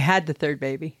 They had the third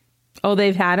baby. Oh,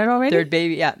 they've had it already? Third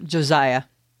baby. Yeah. Josiah.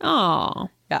 Oh.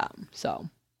 Yeah. So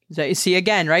you see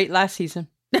again, right? Last season.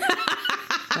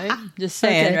 Right? Just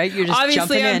saying, okay. Right? You're just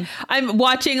obviously jumping in. I'm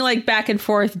watching like back and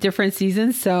forth different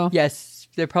seasons, so. Yes.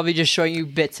 They're probably just showing you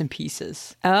bits and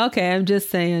pieces. Okay, I'm just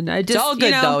saying. It's all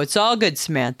good, though. It's all good,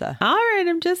 Samantha. All right,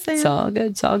 I'm just saying. It's all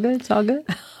good. It's all good. It's all good.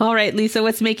 All right, Lisa,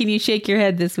 what's making you shake your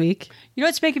head this week? You know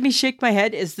what's making me shake my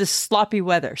head is the sloppy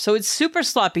weather. So it's super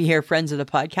sloppy here, friends of the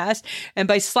podcast. And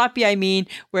by sloppy, I mean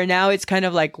where now it's kind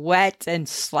of like wet and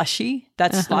slushy.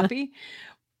 That's sloppy.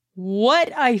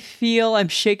 What I feel I'm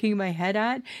shaking my head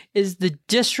at is the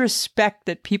disrespect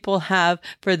that people have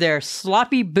for their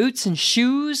sloppy boots and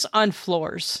shoes on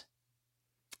floors.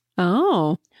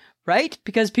 Oh. Right?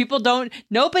 Because you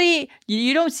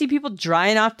don't see people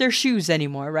drying off their shoes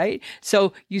anymore, right?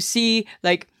 So you see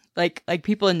like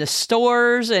people in the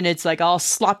stores and it's like all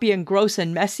sloppy and gross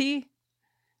and messy.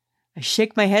 I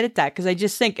shake my head at that because I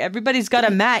just think everybody's got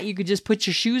a mat. You could just put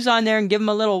your shoes on there and give them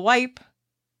a little wipe.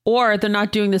 Or they're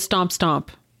not doing the stomp stomp.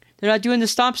 They're not doing the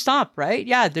stomp stomp, right?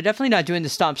 Yeah, they're definitely not doing the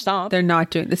stomp stomp. They're not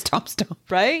doing the stomp stomp.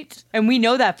 Right? And we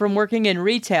know that from working in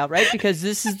retail, right? Because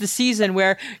this is the season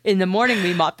where in the morning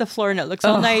we mop the floor and it looks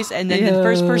all nice. And then the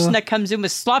first person that comes in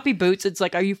with sloppy boots, it's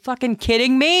like, are you fucking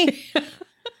kidding me?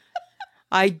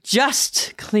 I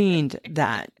just cleaned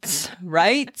that,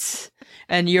 right?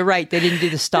 And you're right. They didn't do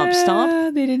the stomp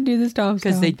stomp. They didn't do the stomp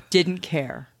stomp. Because they didn't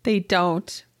care. They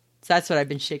don't. So that's what I've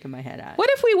been shaking my head at.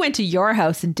 What if we went to your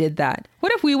house and did that?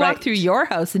 What if we walked through your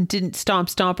house and didn't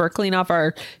stomp or clean off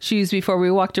our shoes before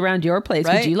we walked around your place?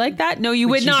 Right? Would you like that? No, you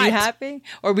would not. Would you be happy?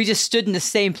 Or we just stood in the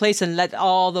same place and let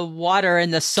all the water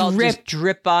and the salt just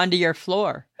drip onto your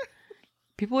floor.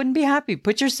 People wouldn't be happy.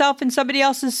 Put yourself in somebody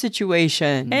else's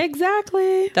situation.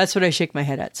 Exactly. That's what I shake my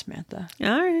head at, Samantha.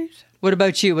 All right. What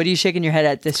about you? What are you shaking your head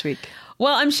at this week?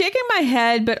 Well, I'm shaking my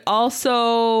head, but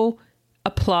also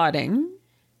applauding.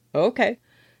 Okay.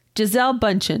 Gisele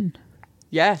Bündchen.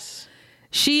 Yes.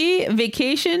 She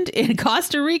vacationed in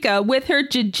Costa Rica with her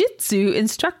jiu-jitsu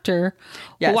instructor,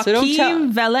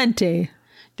 Joaquin Valente.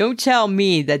 Don't tell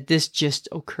me that this just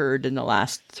occurred in the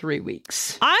last 3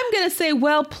 weeks. I'm going to say,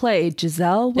 well played,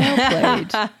 Gisele. Well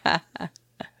played.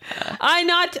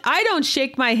 I don't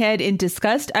shake my head in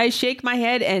disgust. I shake my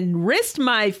head and raise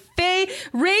my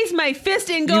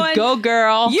fist and going, you go,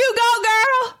 girl. You go,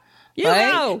 girl. You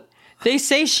go. They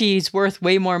say she's worth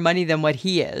way more money than what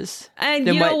he is. And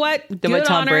you know what? Than what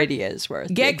Tom Brady is worth.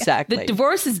 Exactly. The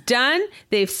divorce is done.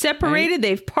 They've separated. Right?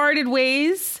 They've parted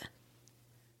ways.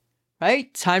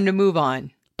 Right? Time to move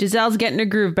on. Gisele's getting her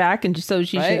groove back, and so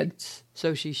she should.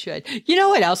 So she should. You know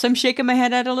what else I'm shaking my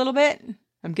head at a little bit?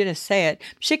 I'm going to say it.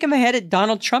 I'm shaking my head at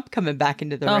Donald Trump coming back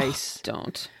into the race.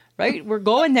 Don't. Right? We're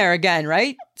going there again,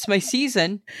 right? It's my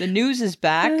season. The news is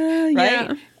back, right?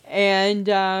 Yeah. And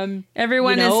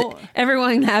everyone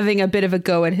having a bit of a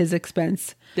go at his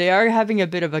expense. They are having a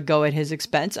bit of a go at his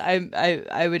expense.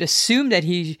 I would assume that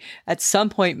he at some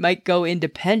point might go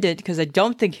independent because I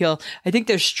think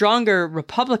there's stronger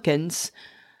Republicans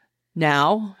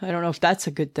now. I don't know if that's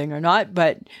a good thing or not,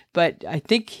 but I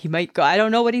think he might go. I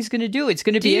don't know what he's going to do. It's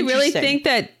going to be interesting.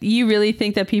 You really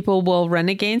think that people will run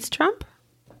against Trump?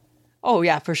 Oh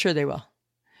yeah, for sure they will.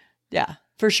 Yeah.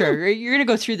 For sure. You're going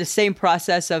to go through the same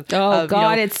process of... Oh,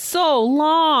 God, it's so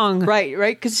long. Right.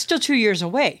 Because it's still 2 years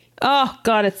away. Oh,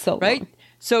 God, it's so long.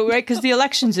 So, because the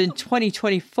election's in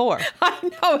 2024. I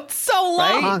know, it's so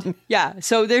long. Right? Yeah.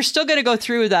 So they're still going to go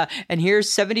through and here's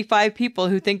 75 people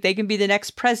who think they can be the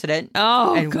next president.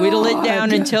 Oh, and God. Whittle it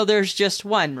down until there's just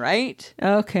one, right?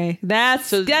 Okay.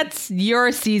 That's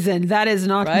your season. That is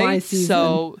not my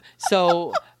season.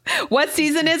 So... What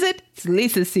season is it? It's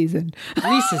Lisa's season.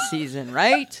 Lisa's season,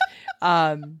 right?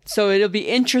 So it'll be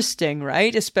interesting,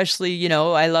 right? Especially,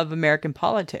 I love American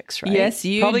politics, right? Yes,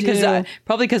 you probably do.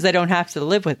 Probably because I don't have to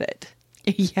live with it.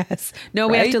 Yes. No,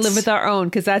 we have to live with our own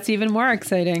because that's even more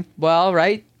exciting. Well,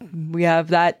 right. We have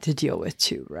that to deal with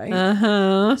too, right?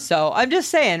 Uh-huh. So I'm just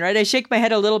saying, right? I shake my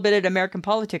head a little bit at American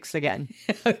politics again.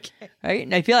 Okay. Right?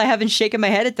 And I feel I haven't shaken my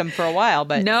head at them for a while,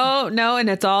 but... No, and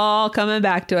it's all coming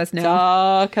back to us now. It's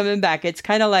all coming back. It's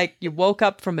kind of like you woke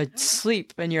up from a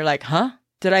sleep and you're like, huh?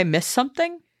 Did I miss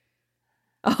something?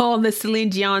 Oh, the Celine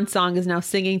Dion song is now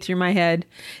singing through my head.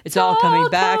 It's all coming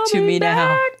back to me now.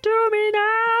 Back to me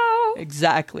now.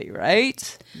 Exactly,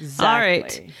 right? Exactly. All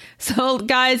right. So,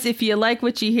 guys, if you like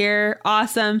what you hear,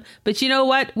 awesome. But you know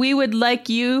what? We would like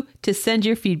you to send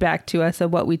your feedback to us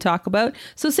of what we talk about.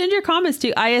 So send your comments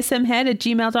to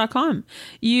ismhead@gmail.com.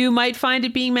 You might find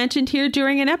it being mentioned here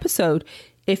during an episode.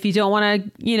 If you don't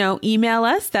want to, email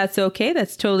us, that's okay.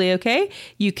 That's totally okay.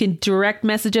 You can direct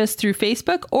message us through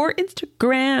Facebook or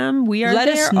Instagram. We are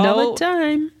there all the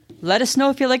time. Let us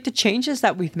know if you like the changes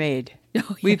that we've made. Oh,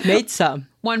 yeah. We've made some.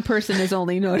 One person has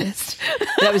only noticed.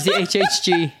 That was the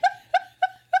HHG.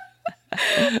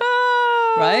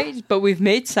 Right? But we've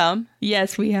made some.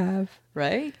 Yes, we have.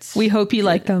 Right? We hope you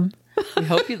like them. We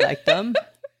hope you like them.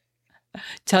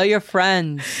 Tell your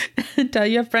friends. Tell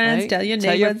your friends. Right? Tell your neighbors.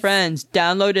 Tell your friends.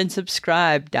 Download and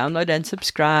subscribe. Download and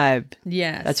subscribe.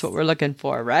 Yes. That's what we're looking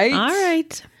for, right? All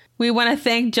right. We want to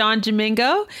thank John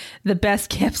Domingo, the best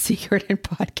kept secret in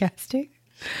podcasting.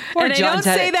 And I don't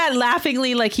say that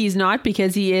laughingly like he's not,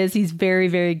 because he is. He's very,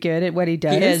 very good at what he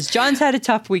does. He is. John's had a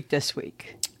tough week this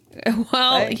week.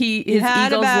 Well, right? his had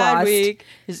Eagles a bad lost. week.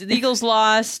 His Eagles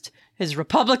lost. His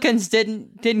Republicans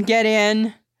didn't get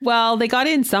in. Well, they got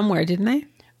in somewhere, didn't they?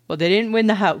 Well, they didn't win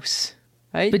the House,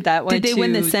 right? But that went did they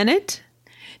win the Senate?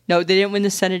 No, they didn't win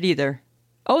the Senate either.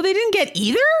 Oh, they didn't get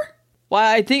either? Well,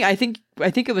 I think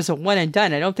it was a one and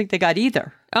done. I don't think they got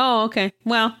either. Oh, okay.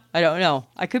 Well, I don't know.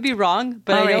 I could be wrong,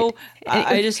 but right.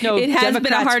 I just know it has Democrats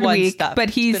been a hard won week, stuff.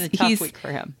 but It's been a tough week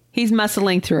for him. He's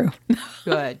muscling through.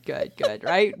 Good.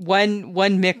 Right? One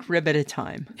Mick rib at a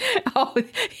time. Oh,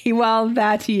 well,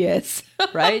 that he is.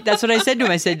 Right? That's what I said to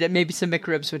him. I said that maybe some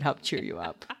McRibs would help cheer you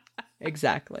up.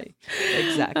 Exactly.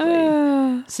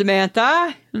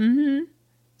 Samantha? Mm-hmm.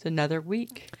 It's another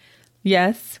week.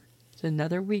 Yes. It's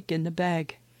another week in the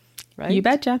bag. Right? You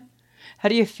betcha. How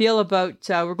do you feel about,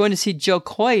 we're going to see Joe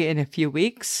Coy in a few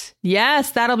weeks.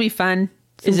 Yes, that'll be fun.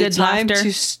 Some good laughter.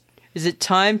 Is it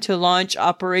time to launch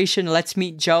Operation Let's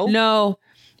Meet Joe? No.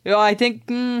 I think,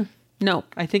 no.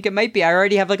 I think it might be. I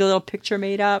already have like a little picture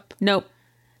made up. Nope.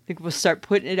 I think we'll start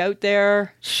putting it out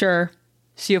there. Sure.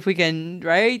 See if we can,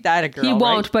 right? That a girl, he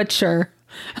won't, right? But sure.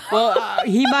 Well,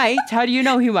 he might. How do you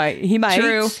know he might? He might.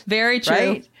 True. Very true.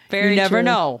 Right? Very you never true.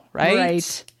 know,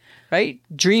 right? Right?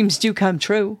 Dreams do come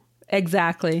true.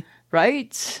 Exactly.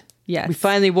 Right? Yes. We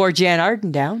finally wore Jan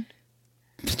Arden down.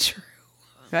 True.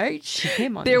 Right? She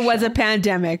came on. There was a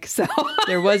pandemic, so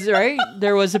there was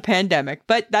a pandemic,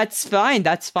 but that's fine.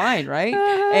 That's fine, right?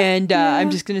 And I'm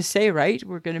just gonna say, right?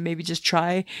 We're gonna maybe just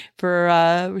try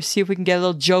for see if we can get a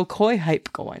little Joe Coy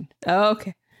hype going.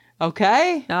 Okay.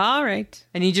 Okay. All right.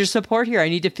 I need your support here. I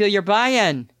need to feel your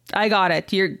buy-in. I got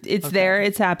it. It's okay. There.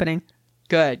 It's happening.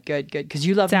 Good. Because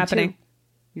you love him happening. Too.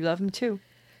 You love him too.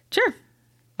 Sure.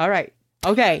 All right.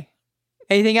 Okay.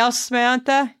 Anything else,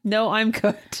 Samantha? No, I'm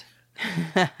good.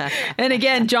 And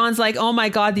again, John's like, oh my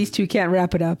God, these two can't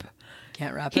wrap it up.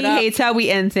 Can't wrap it up. He hates how we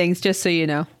end things, just so you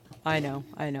know. I know.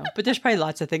 But there's probably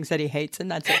lots of things that he hates, and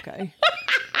that's okay.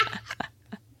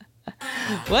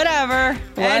 Whatever.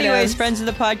 Anyways, friends of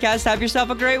the podcast, have yourself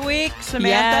a great week. Samantha,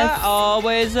 yes.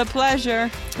 Always a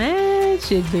pleasure. It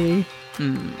should be.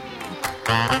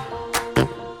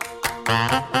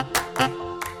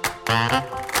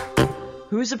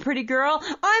 Who's a pretty girl?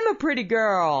 I'm a pretty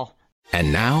girl.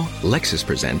 And now, Lexus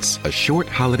presents A Short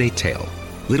Holiday Tale.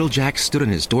 Little Jack stood on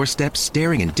his doorstep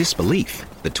staring in disbelief.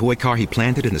 The toy car he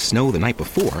planted in the snow the night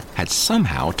before had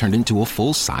somehow turned into a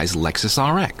full-size Lexus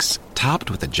RX, topped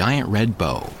with a giant red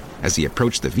bow. As he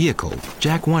approached the vehicle,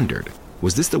 Jack wondered,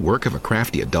 was this the work of a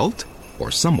crafty adult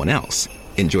or someone else?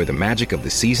 Enjoy the magic of the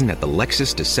season at the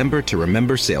Lexus December to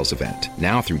Remember sales event.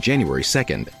 Now through January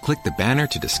 2nd. Click the banner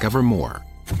to discover more.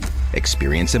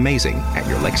 Experience amazing at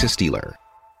your Lexus dealer.